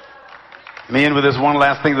 Me in with this one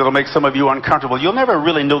last thing that'll make some of you uncomfortable. You'll never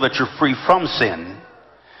really know that you're free from sin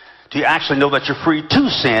till you actually know that you're free to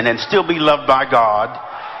sin and still be loved by God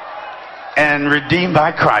and redeemed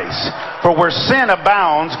by Christ. For where sin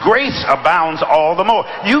abounds, grace abounds all the more.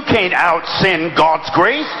 You can't out-sin God's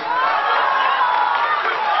grace.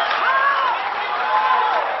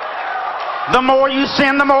 The more you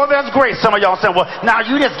sin, the more there's grace. Some of y'all say, well, now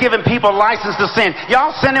you just giving people license to sin.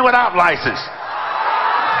 Y'all sinning without license.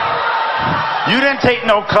 You didn't take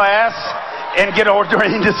no class and get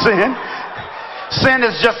ordained to sin. Sin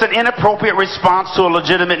is just an inappropriate response to a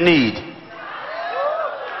legitimate need.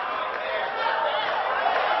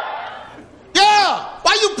 Yeah,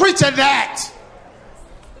 why you preaching that?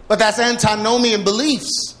 But that's antinomian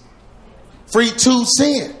beliefs. Free to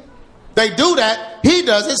sin. They do that. He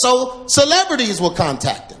does it so celebrities will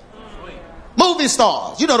contact him. Movie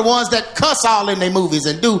stars. You know, the ones that cuss all in their movies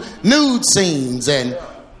and do nude scenes and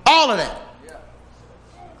all of that.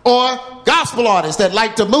 Or gospel artists that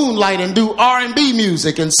like to moonlight and do R&B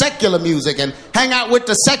music and secular music and hang out with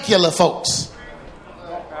the secular folks.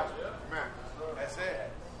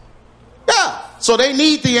 Yeah. So they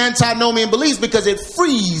need the antinomian beliefs because it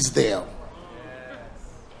frees them.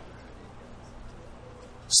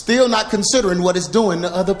 Still not considering what it's doing to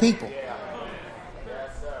other people.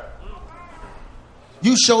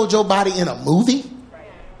 You showed your body in a movie?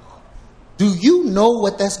 Do you know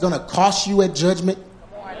what that's going to cost you at judgment?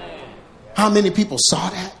 How many people saw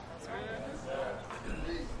that?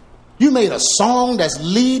 You made a song that's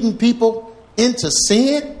leading people into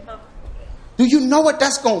sin? Do you know what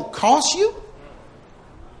that's going to cost you?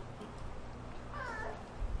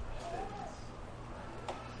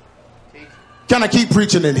 Can I keep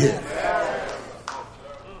preaching in here?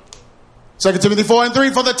 2 Timothy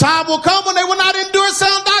 4:3, for the time will come when they will not endure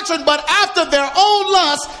sound doctrine, but after their own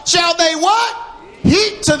lust shall they what?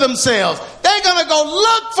 Heap to themselves. They're going to go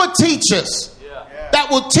look for teachers that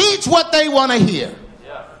will teach what they want to hear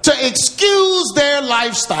to excuse their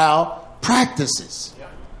lifestyle practices.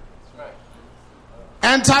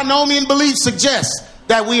 Antinomian belief suggests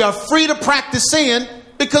that we are free to practice sin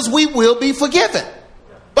because we will be forgiven.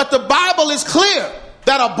 But the Bible is clear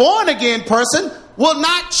that a born-again person will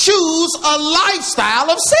not choose a lifestyle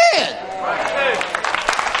of sin.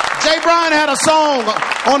 Jay Bryan had a song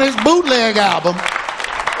on his bootleg album,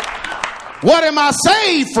 What Am I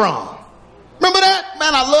Saved From? Remember that?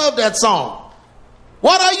 Man, I love that song.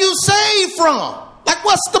 What are you saved from? Like,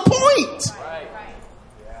 what's the point?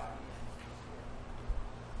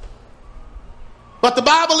 But the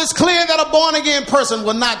Bible is clear that a born-again person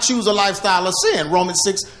will not choose a lifestyle of sin. Romans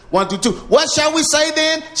 6:1-2. What shall we say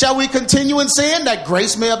then? Shall we continue in sin that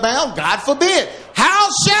grace may abound? God forbid. How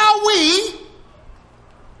shall we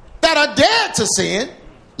that are dead to sin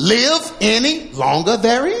live any longer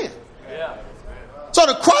therein? So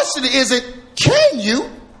the question isn't, can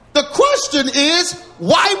you? The question is,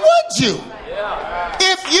 why would you?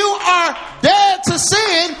 If you are dead to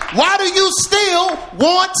sin, why do you still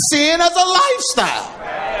want sin as a lifestyle?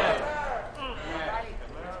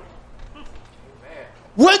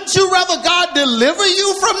 Wouldn't you rather God deliver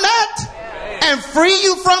you from that and free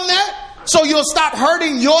you from that so you'll stop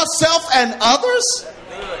hurting yourself and others?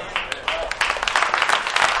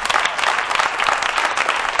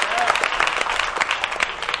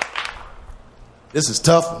 This is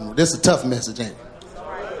tough. This is a tough message, ain't it?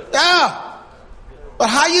 Yeah. But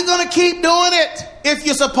how you going to keep doing it if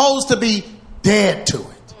you're supposed to be dead to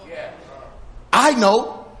it? I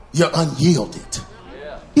know you're unyielded.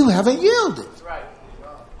 You haven't yielded.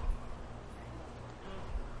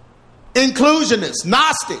 Inclusionists,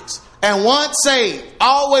 Gnostics, and once saved,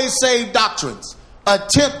 always saved doctrines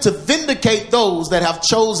attempt to vindicate those that have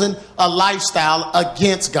chosen a lifestyle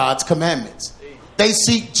against God's commandments. They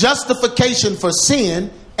seek justification for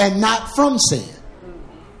sin and not from sin.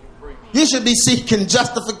 You should be seeking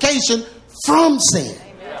justification from sin.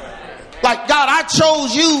 Like, God, I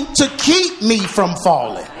chose you to keep me from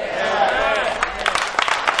falling.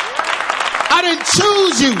 I didn't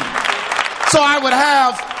choose you so I would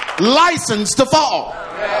have license to fall.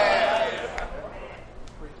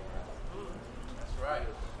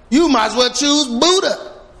 You might as well choose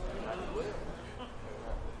Buddha,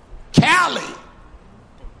 Cali.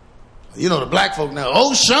 You know the black folk now,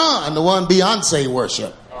 Ocean, the one Beyonce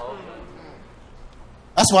worship.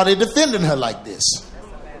 That's why they're defending her like this.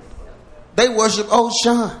 They worship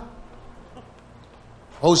Ocean.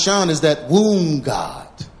 Ocean is that womb god.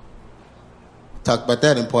 Talk about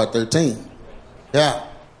that in part 13. Yeah.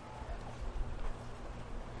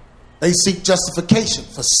 They seek justification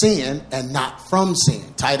for sin and not from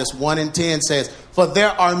sin. Titus 1:10 says, For there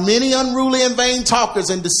are many unruly and vain talkers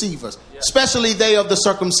and deceivers, especially they of the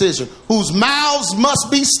circumcision, whose mouths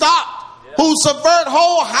must be stopped, who subvert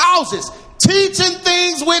whole houses, teaching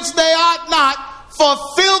things which they ought not, for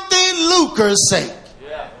filthy lucre's sake.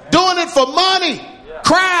 Doing it for money,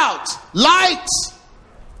 crowds, likes.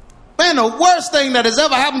 Man, the worst thing that has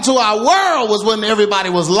ever happened to our world was when everybody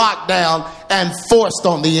was locked down and forced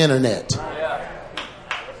on the internet.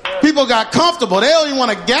 People got comfortable. They don't even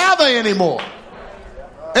want to gather anymore.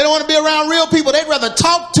 They don't want to be around real people. They'd rather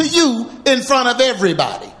talk to you in front of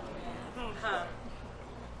everybody.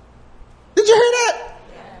 Did you hear that?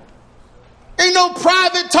 Ain't no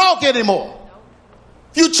private talk anymore.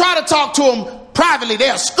 If you try to talk to them privately,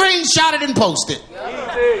 they'll screenshot it and post it.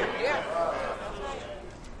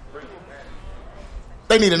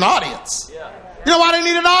 They need an audience. You know why they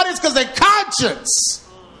need an audience? Because their conscience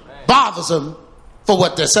bothers them for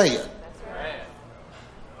what they're saying.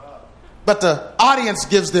 But the audience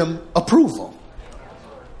gives them approval.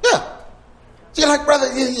 Yeah. You're like,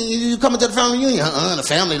 brother, you coming to the family reunion? The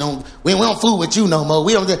family we don't fool with you no more.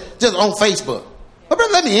 We don't just on Facebook. But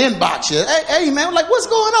brother, let me inbox you. Hey man, like, what's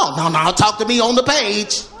going on? No, talk to me on the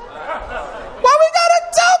page. Why we gotta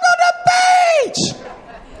talk on the page?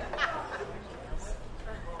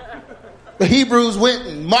 The Hebrews went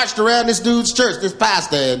and marched around this dude's church, this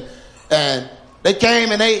pastor, and they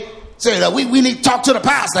came and they said, we need to talk to the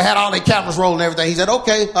pastor. Had all their cameras rolling and everything. He said,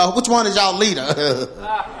 okay, which one is y'all leader?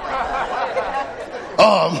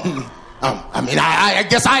 I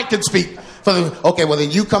guess I can speak. Okay, well then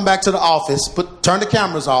you come back to the office, turn the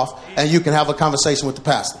cameras off, and you can have a conversation with the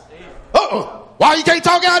pastor. Why you can't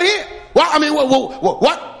talk out here? What?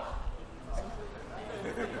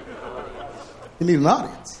 You need an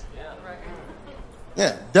audience.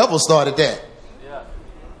 Yeah, devil started that.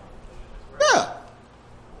 Yeah.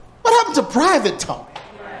 What happened to private talk?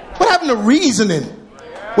 What happened to reasoning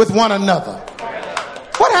with one another?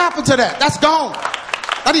 What happened to that? That's gone.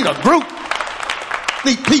 I need a group. I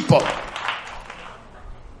need people.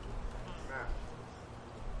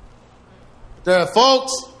 There are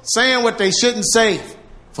folks saying what they shouldn't say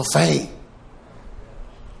for fame.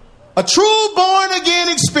 A true born-again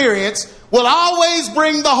experience will always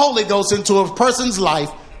bring the Holy Ghost into a person's life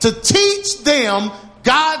to teach them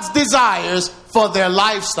God's desires for their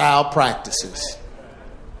lifestyle practices.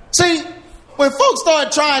 See, when folks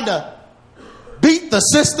start trying to beat the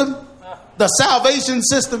system, the salvation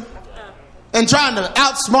system, and trying to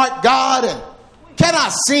outsmart God and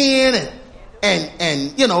cannot sin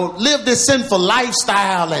and live this sinful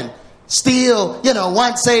lifestyle and still,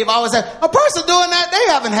 once saved, always saved. A person doing that,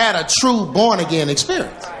 they haven't had a true born-again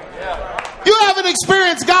experience. You haven't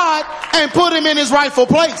experienced God and put him in his rightful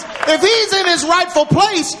place. If he's in his rightful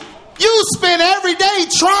place, you spend every day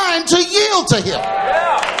trying to yield to him.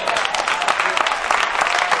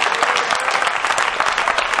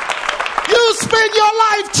 You spend your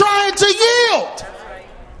life trying to yield.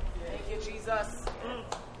 Thank you, Jesus.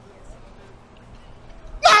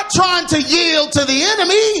 Not trying to yield to the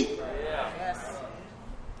enemy.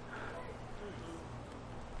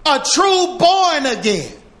 A true born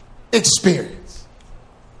again experience.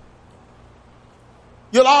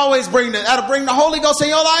 You'll always that'll bring the Holy Ghost in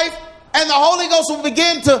your life, and the Holy Ghost will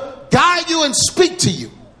begin to guide you and speak to you.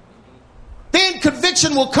 Then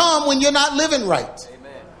conviction will come when you're not living right.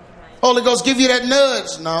 Amen. Holy Ghost give you that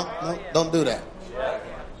nudge. No, don't do that.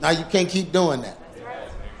 Now you can't keep doing that.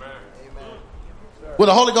 Will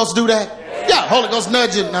the Holy Ghost do that? Yeah, Holy Ghost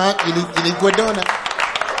nudge you. No, you need to quit doing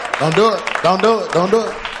that. Don't do it. Don't do it. Don't do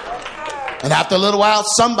it. And after a little while,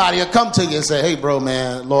 somebody will come to you and say, hey, bro,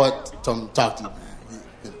 man, Lord told me to talk to you,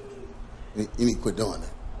 man. You need to quit doing that.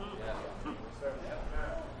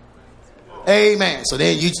 Amen. So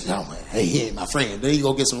then you, hey, he ain't my friend. Then you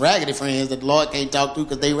go get some raggedy friends that the Lord can't talk to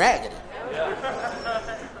because they raggedy.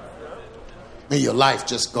 Then your life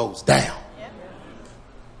just goes down.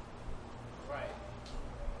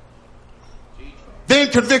 Then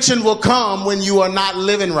conviction will come when you are not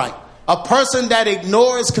living right. A person that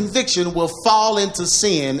ignores conviction will fall into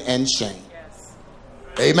sin and shame. Yes.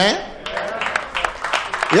 Amen?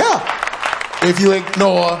 Yeah. If you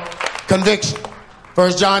ignore conviction.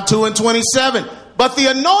 1 John 2:27. But the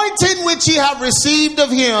anointing which ye have received of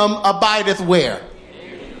him abideth where?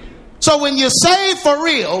 So when you're saved for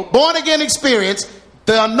real, born again experience,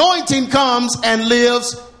 the anointing comes and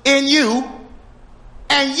lives in you.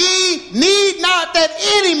 And ye need not that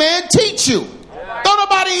any man teach you. Don't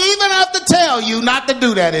nobody even have to tell you not to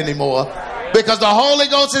do that anymore, because the Holy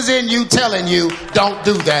Ghost is in you telling you don't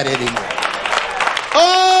do that anymore.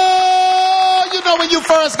 Oh, when you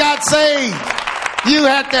first got saved, you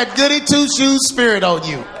had that goody two-shoes spirit on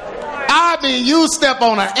you. I mean, you step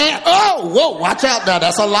on an ant. Oh, whoa, watch out now.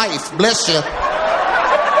 That's a life. Bless you.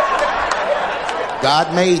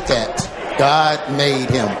 God made that. God made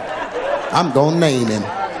him. I'm going to name him.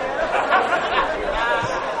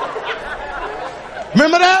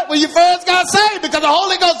 Remember that when you first got saved? Because the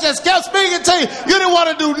Holy Ghost just kept speaking to you. You didn't want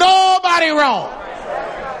to do nobody wrong.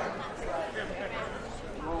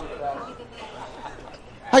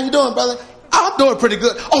 How you doing, brother? I'm doing pretty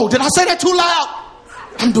good. Oh, did I say that too loud?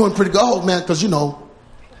 I'm doing pretty good. Oh, man, because, I'm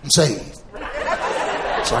saved.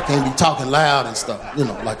 So I can't be talking loud and stuff,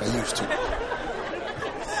 like I used to.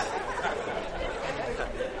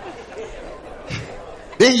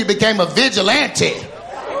 Then you became a vigilante,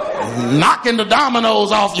 knocking the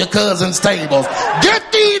dominoes off your cousin's tables.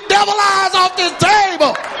 Get these devil eyes off this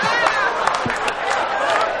table.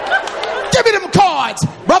 Give me them cards.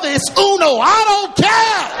 Brother, it's Uno. I don't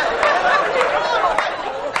care.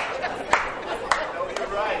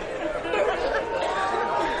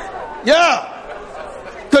 Yeah.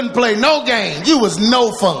 Couldn't play no game. You was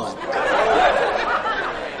no fun.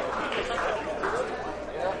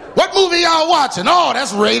 What movie y'all watching? Oh,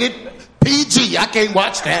 that's rated PG. I can't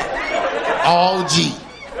watch that. All G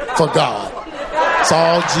for God. It's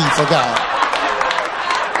all G for God.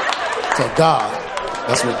 For God.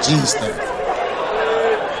 That's what G stands for.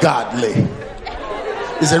 Godly.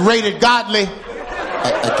 Is it rated godly?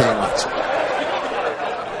 I can't watch it.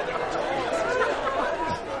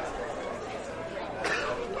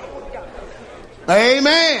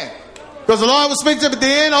 Amen. Because the Lord was speaking to me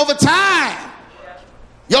then over time.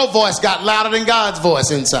 Your voice got louder than God's voice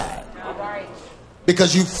inside.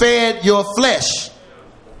 Because you fed your flesh.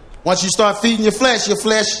 Once you start feeding your flesh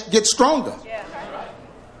gets stronger.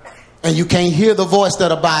 And you can't hear the voice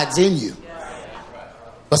that abides in you.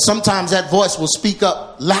 But sometimes that voice will speak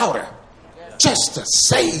up louder just to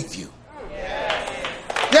save you.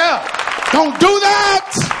 Yeah. Don't do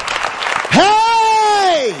that.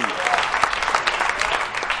 Hey!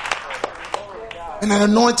 And that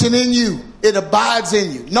anointing in you, it abides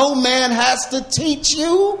in you. No man has to teach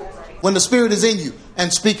you when the Spirit is in you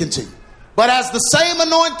and speaking to you. But as the same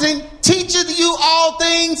anointing teacheth you all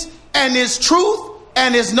things, and is truth,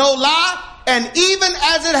 and is no lie, and even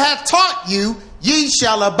as it hath taught you, ye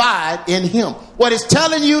shall abide in him. What it's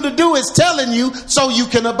telling you to do is telling you so you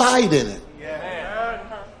can abide in it.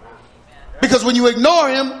 Because when you ignore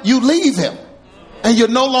him, you leave him. And you're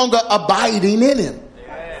no longer abiding in him.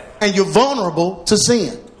 And you're vulnerable to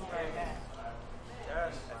sin.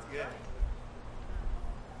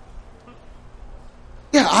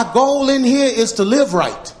 Yeah, our goal in here is to live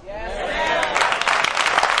right.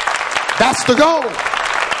 That's the goal.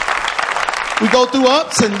 We go through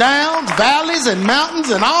ups and downs, valleys and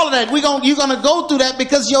mountains and all of that. You're going to go through that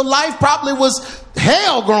because your life probably was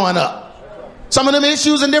hell growing up. Some of them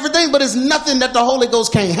issues and different things, but it's nothing that the Holy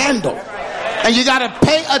Ghost can't handle. And you got to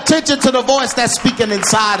pay attention to the voice that's speaking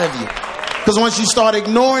inside of you. Because once you start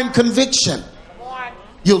ignoring conviction,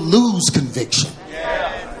 you'll lose conviction.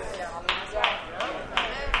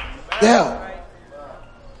 Yeah.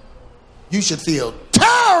 You should feel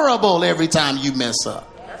terrible every time you mess up.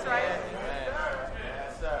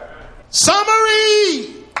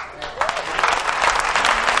 Summary.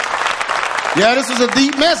 Yeah, this is a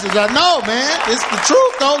deep message. I know, man. It's the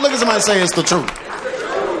truth, though. Look at somebody say it's the truth.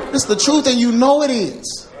 It's the truth, and you know it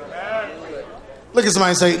is. Look at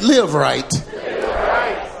somebody say, live right.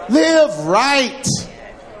 Live right.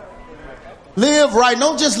 Live right.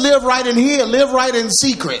 Don't just live right in here. Live right in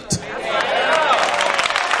secret.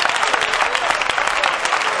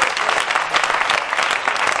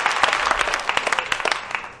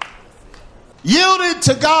 Yielding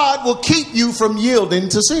to God will keep you from yielding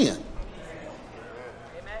to sin.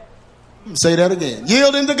 Say that again.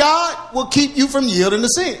 Yielding to God will keep you from yielding to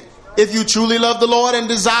sin. If you truly love the Lord and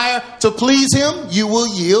desire to please him, you will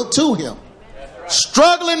yield to him.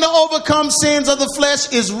 Struggling to overcome sins of the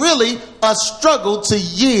flesh is really a struggle to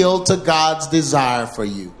yield to God's desire for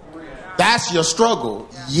you. That's your struggle.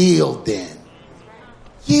 Yielding.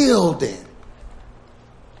 Yielding.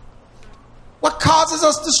 What causes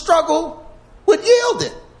us to struggle with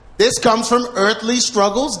yielding? This comes from earthly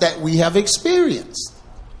struggles that we have experienced.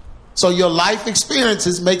 So your life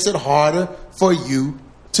experiences makes it harder for you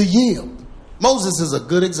to yield. Moses is a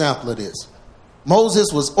good example of this. Moses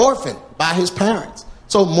was orphaned by his parents.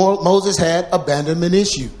 So Moses had abandonment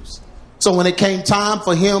issues. So when it came time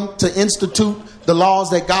for him to institute the laws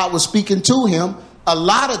that God was speaking to him, a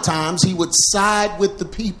lot of times he would side with the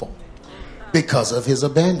people because of his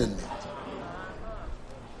abandonment.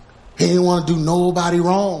 He didn't want to do nobody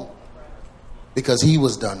wrong because he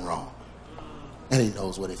was done wrong. And he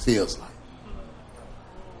knows what it feels like.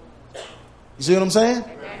 You see what I'm saying?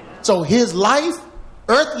 So his life,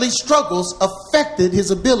 earthly struggles affected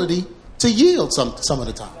his ability to yield some of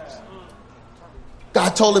the times.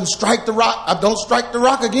 God told him, strike the rock. Don't strike the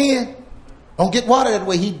rock again. Don't get water that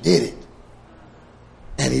way. He did it.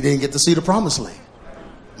 And he didn't get to see the promised land.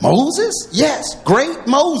 Moses? Yes, great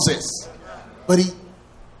Moses. But he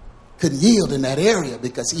couldn't yield in that area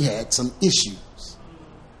because he had some issues.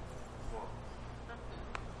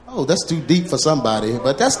 Oh, that's too deep for somebody,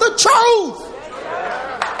 but that's the truth.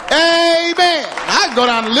 Amen. I can go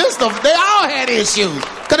down the list of, they all had issues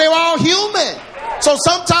because they were all human. So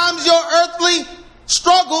sometimes your earthly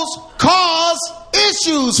struggles cause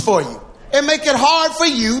issues for you and make it hard for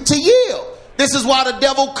you to yield. This is why the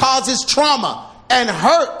devil causes trauma and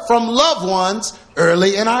hurt from loved ones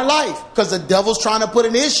early in our life, because the devil's trying to put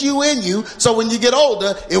an issue in you so when you get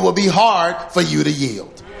older it will be hard for you to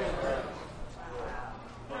yield.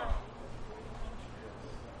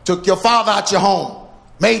 Took your father out your home,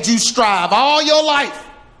 made you strive all your life.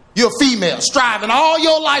 You're a female, striving all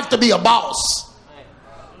your life to be a boss.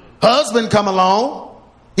 Husband come along,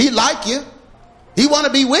 he like you, he want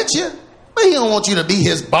to be with you, but he don't want you to be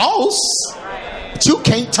his boss. But you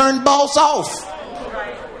can't turn boss off.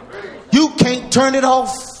 You can't turn it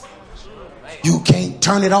off. You can't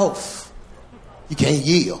turn it off. You can't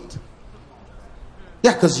yield.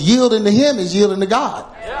 Yeah, because yielding to him is yielding to God.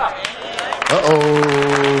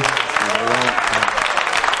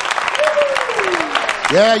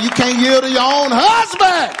 Yeah, you can't yield to your own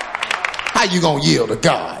husband. How you gonna yield to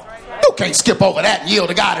God? You can't skip over that and yield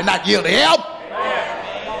to God and not yield to him.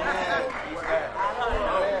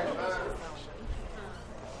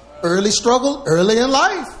 Early struggle, early in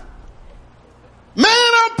life. Man,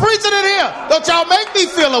 I'm preaching it here. Don't y'all make me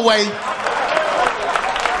feel away.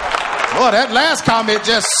 Boy, that last comment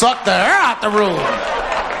just sucked the air out the room.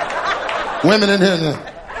 Women in here.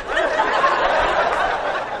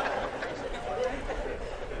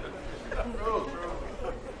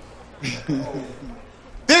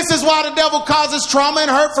 This is why the devil causes trauma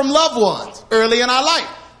and hurt from loved ones early in our life.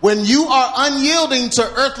 When you are unyielding to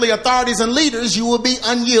earthly authorities and leaders, you will be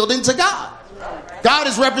unyielding to God. God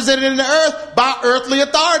is represented in the earth by earthly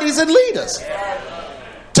authorities and leaders.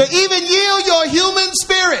 To even yield your human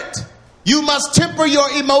spirit, you must temper your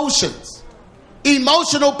emotions.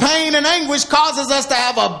 Emotional pain and anguish causes us to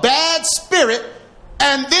have a bad spirit,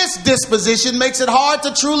 and this disposition makes it hard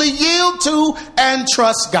to truly yield to and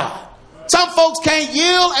trust God. Some folks can't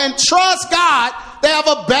yield and trust God. They have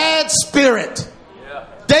a bad spirit.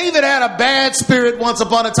 David had a bad spirit once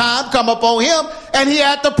upon a time come upon him, and he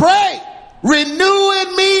had to pray, renew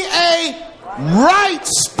in me a right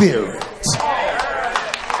spirit.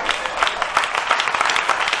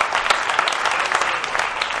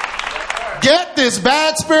 Get this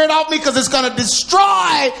bad spirit off me, because it's going to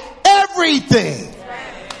destroy everything.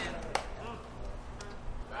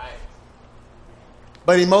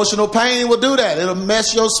 But emotional pain will do that. It'll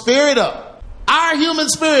mess your spirit up. Our human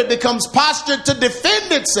spirit becomes postured to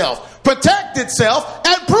defend itself, protect itself,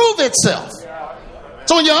 and prove itself.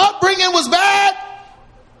 So when your upbringing was bad,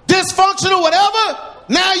 dysfunctional, whatever,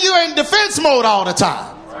 now you're in defense mode all the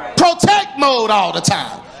time, protect mode all the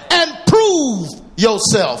time, and prove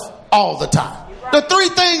yourself all the time. The three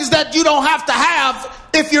things that you don't have to have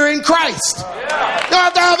if you're in Christ. You don't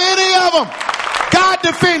have to have any of them. God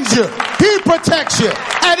defends you, he protects you,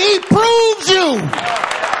 and he proves you.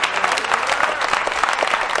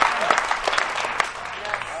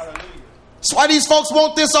 That's why these folks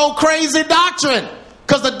want this old crazy doctrine,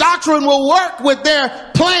 because the doctrine will work with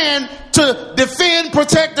their plan to defend,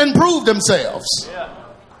 protect, and prove themselves.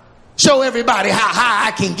 Show everybody how high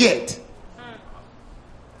I can get.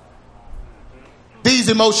 These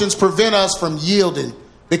emotions prevent us from yielding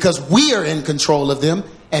because we are in control of them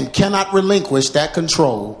and cannot relinquish that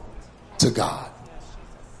control to God.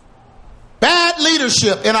 Bad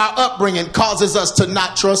leadership in our upbringing causes us to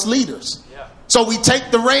not trust leaders. So we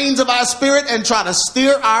take the reins of our spirit and try to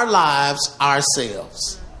steer our lives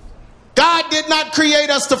ourselves. God did not create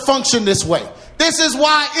us to function this way. This is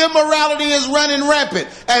why immorality is running rampant,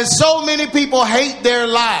 and so many people hate their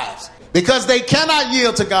lives. Because they cannot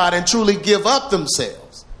yield to God and truly give up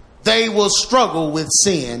themselves, they will struggle with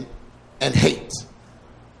sin and hate.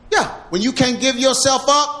 Yeah, when you can't give yourself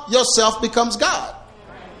up, yourself becomes God.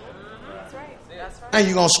 That's right. And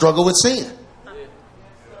you're going to struggle with sin.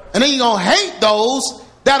 And then you're going to hate those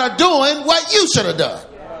that are doing what you should have done.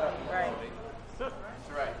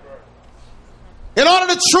 In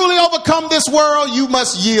order to truly overcome this world, you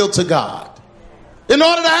must yield to God. In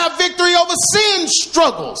order to have victory over sin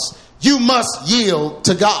struggles, you must yield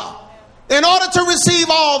to God. In order to receive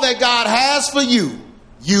all that God has for you,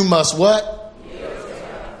 you must what?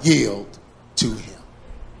 yield to him.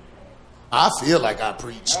 I feel like I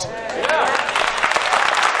preached.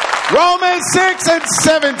 Romans 6 and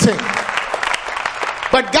 17.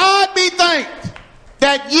 But God be thanked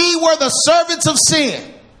that ye were the servants of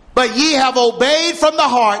sin, but ye have obeyed from the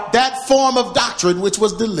heart that form of doctrine which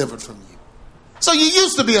was delivered from you. So you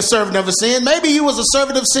used to be a servant of a sin. Maybe you was a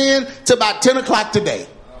servant of sin till about 10 o'clock today.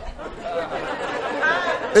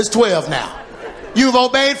 It's 12 now. You've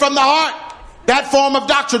obeyed from the heart that form of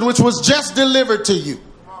doctrine which was just delivered to you.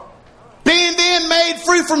 Being then made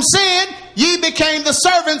free from sin, ye became the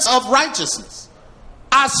servants of righteousness.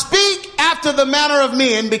 I speak after the manner of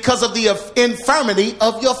men because of the infirmity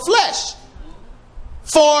of your flesh.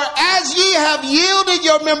 For as ye have yielded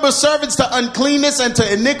your members servants to uncleanness and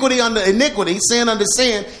to iniquity unto iniquity, sin unto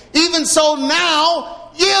sin, even so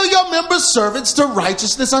now yield your members servants to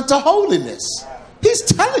righteousness unto holiness. He's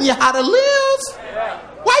telling you how to live.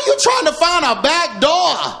 Why are you trying to find a back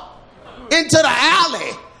door into the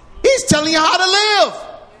alley? He's telling you how to live.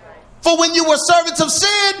 For when you were servants of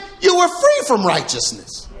sin, you were free from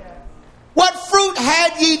righteousness. What fruit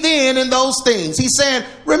had ye then in those things? He's saying,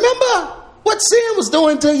 remember what sin was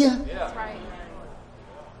doing to you?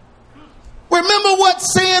 Remember what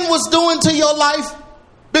sin was doing to your life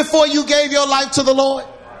before you gave your life to the Lord?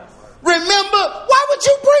 Remember, why would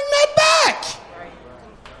you bring that back?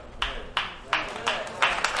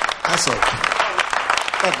 That's okay.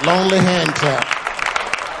 That lonely hand clap.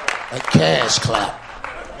 That cash clap.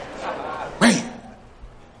 Man.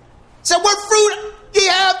 So what fruit ye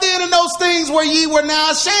have then in those things where ye were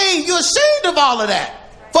now ashamed? You're ashamed of all of that.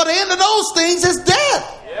 For the end of those things is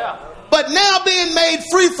death. Yeah. But now being made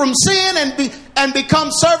free from sin and become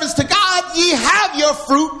servants to God, ye have your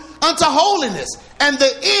fruit unto holiness. And the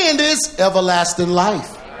end is everlasting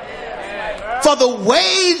life. Yeah. For the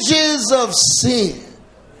wages of sin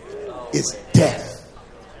is death.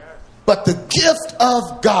 But the gift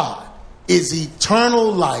of God is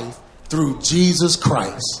eternal life through Jesus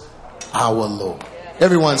Christ, our Lord.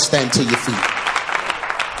 Everyone stand to your feet.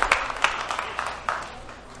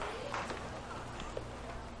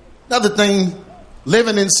 Another thing,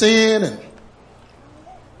 living in sin, and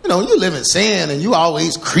you live in sin and you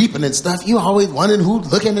always creeping and stuff. You always wondering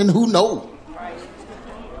who's looking and who knows.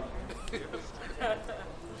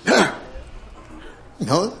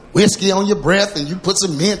 Whiskey on your breath and you put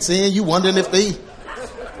some mints in. You wondering if they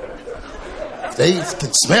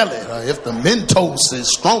can smell it or if the Mentos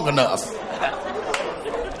is strong enough.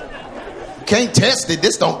 You can't test it.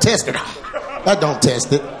 This don't test it. That don't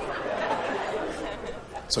test it.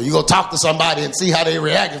 So you go talk to somebody and see how they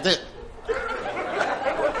react.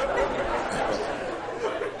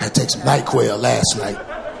 I take some NyQuil last night,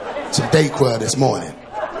 some Dayquil this morning,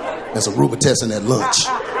 and some Robitussin at lunch.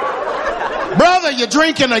 Brother, you're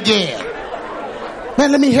drinking again.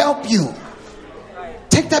 Man, let me help you.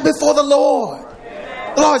 Take that before the Lord.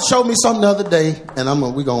 The Lord showed me something the other day, and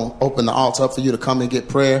we're going to open the altar up for you to come and get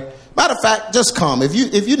prayer. Matter of fact, just come. If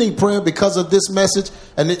you need prayer because of this message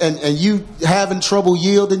and you having trouble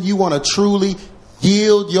yielding, you want to truly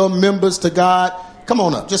yield your members to God, come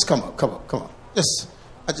on up. Just come up. Come on.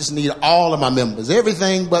 I just need all of my members.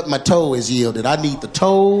 Everything but my toe is yielded. I need the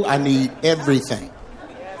toe. I need everything.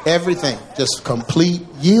 Everything. Just complete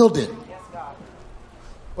yielding.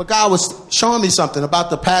 Well, God was showing me something about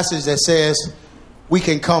the passage that says we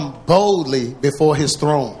can come boldly before his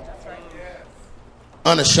throne.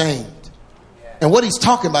 Unashamed. And what he's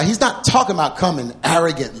talking about, he's not talking about coming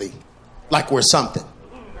arrogantly like we're something.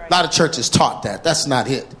 A lot of churches taught that. That's not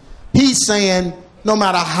it. He's saying no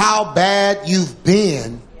matter how bad you've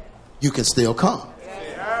been, you can still come.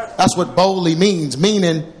 That's what boldly means.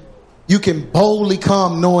 Meaning you can boldly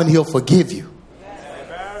come knowing he'll forgive you.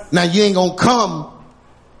 Now you ain't going to come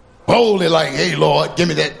boldly like, hey, Lord, give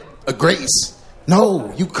me that grace.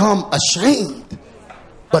 No, you come ashamed.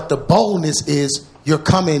 But the boldness is you're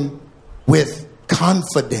coming with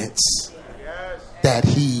confidence that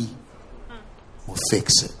he will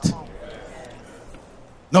fix it.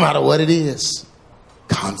 No matter what it is,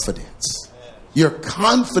 confidence. You're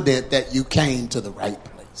confident that you came to the right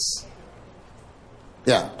place.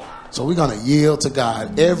 Yeah. So we're going to yield to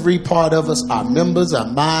God. Every part of us, our members, our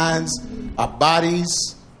minds, our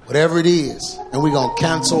bodies, whatever it is. And we're going to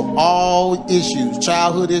cancel all issues,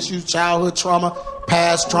 childhood trauma,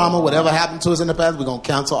 past trauma, whatever happened to us in the past. We're going to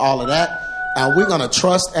cancel all of that. And we're going to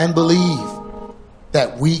trust and believe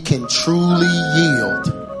that we can truly yield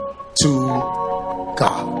to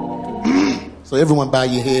God. So everyone bow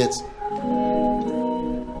your heads.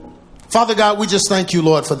 Father God, we just thank you,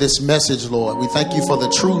 Lord, for this message, Lord. We thank you for the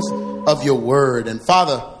truth of your word. And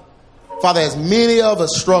Father, as many of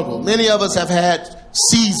us struggle, many of us have had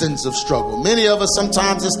seasons of struggle. Many of us,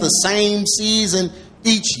 sometimes it's the same season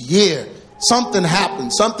each year. Something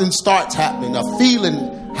happens, something starts happening, a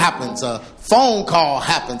feeling happens, a phone call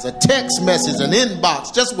happens, a text message, an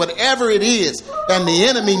inbox, just whatever it is. And the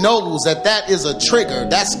enemy knows that that is a trigger.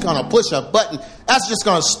 That's going to push a button. That's just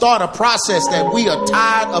going to start a process that we are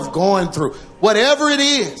tired of going through. Whatever it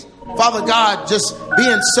is, Father God, just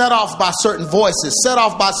being set off by certain voices, set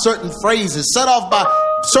off by certain phrases, set off by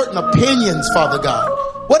certain opinions, Father God.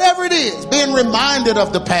 Whatever it is, being reminded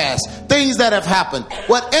of the past, things that have happened,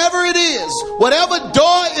 whatever it is, whatever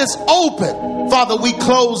door is open, Father, we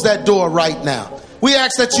close that door right now. We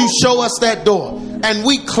ask that you show us that door, and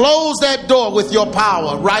we close that door with your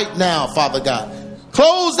power right now, Father God.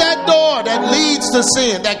 Close that door that leads to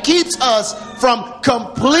sin, that keeps us from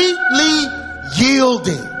completely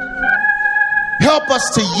yielding. Help us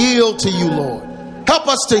to yield to you, Lord. Help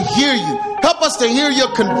us to hear you. Help us to hear your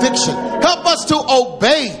conviction. Help us to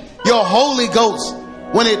obey your Holy Ghost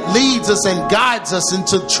when it leads us and guides us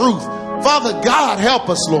into truth. Father God, help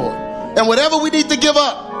us, Lord. And whatever we need to give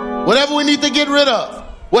up, whatever we need to get rid of,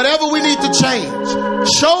 whatever we need to change,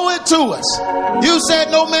 show it to us. You said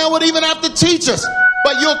no man would even have to teach us,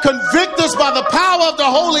 but you'll convict us by the power of the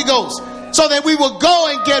Holy Ghost so that we will go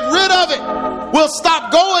and get rid of it. We'll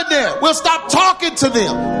stop going there. We'll stop talking to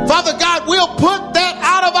them. Father God, we'll put that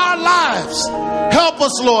out of our lives. Help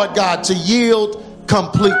us, Lord God, to yield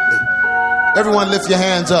completely. Everyone lift your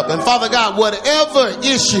hands up. And Father God, whatever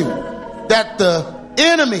issue that the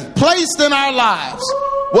enemy placed in our lives,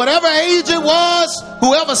 whatever age it was,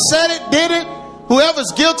 whoever said it, did it,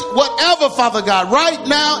 whoever's guilty, whatever, Father God, right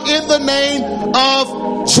now in the name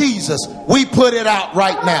of Jesus, we put it out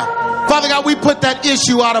right now. Father God, we put that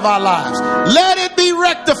issue out of our lives. Let it be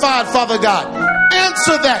rectified, Father God.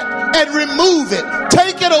 Answer that and remove it.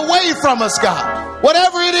 Take it away from us, God.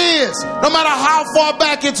 Whatever it is, no matter how far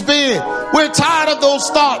back it's been, we're tired of those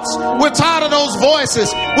thoughts. We're tired of those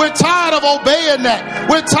voices. We're tired of obeying that.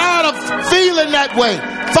 We're tired of feeling that way.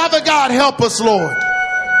 Father God, help us, Lord.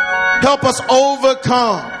 Help us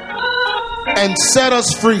overcome and set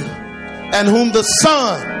us free. And whom the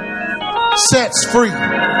Son sets free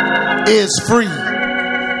is free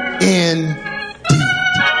indeed.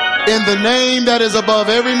 In the name that is above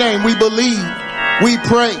every name, we believe, we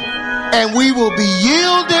pray, and we will be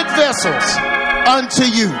yielded vessels unto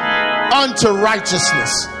you, unto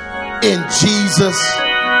righteousness. In Jesus'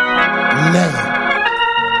 name.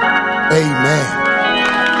 Amen.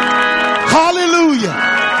 Hallelujah.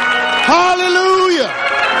 Hallelujah.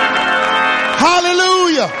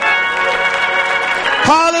 Hallelujah.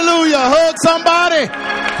 Hallelujah. Hug somebody.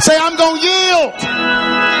 Say, I'm going to yield.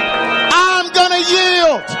 I'm going to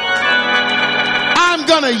yield. I'm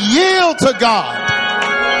going to yield to God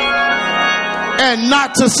and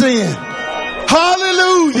not to sin.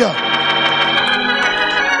 Hallelujah.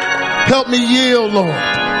 Help me yield, Lord.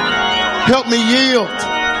 Help me yield.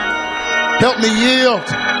 Help me yield.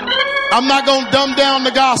 I'm not going to dumb down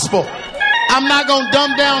the gospel. I'm not going to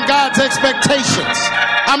dumb down God's expectations.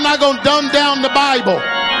 I'm not going to dumb down the Bible.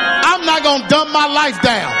 I'm not going to dumb my life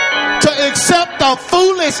down to accept the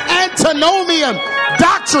foolish antinomian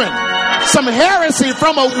doctrine, some heresy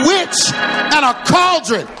from a witch and a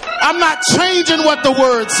cauldron. I'm not changing what the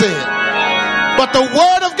word said. But the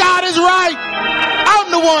word of God is right. I'm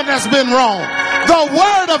the one that's been wrong. The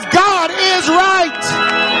word of God is right.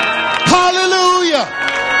 Hallelujah.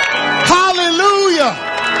 Hallelujah.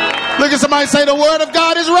 Look at somebody, say, the word of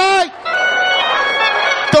God is right.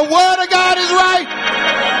 The word of God is right.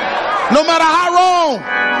 No matter how wrong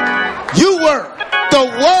you were, the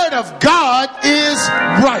word of God is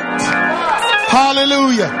right.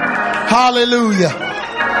 Hallelujah. Hallelujah.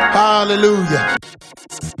 Hallelujah.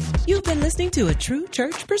 You've been listening to A True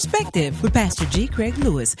Church Perspective with Pastor G. Craig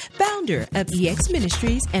Lewis, founder of EX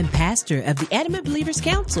Ministries and pastor of the Adamant Believers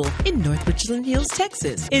Council in North Richland Hills,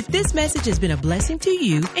 Texas. If this message has been a blessing to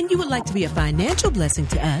you and you would like to be a financial blessing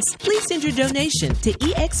to us, please send your donation to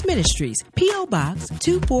EX Ministries, P.O. Box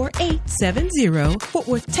 24870, Fort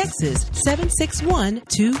Worth, Texas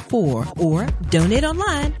 76124, or donate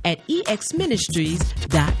online at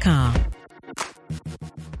exministries.com.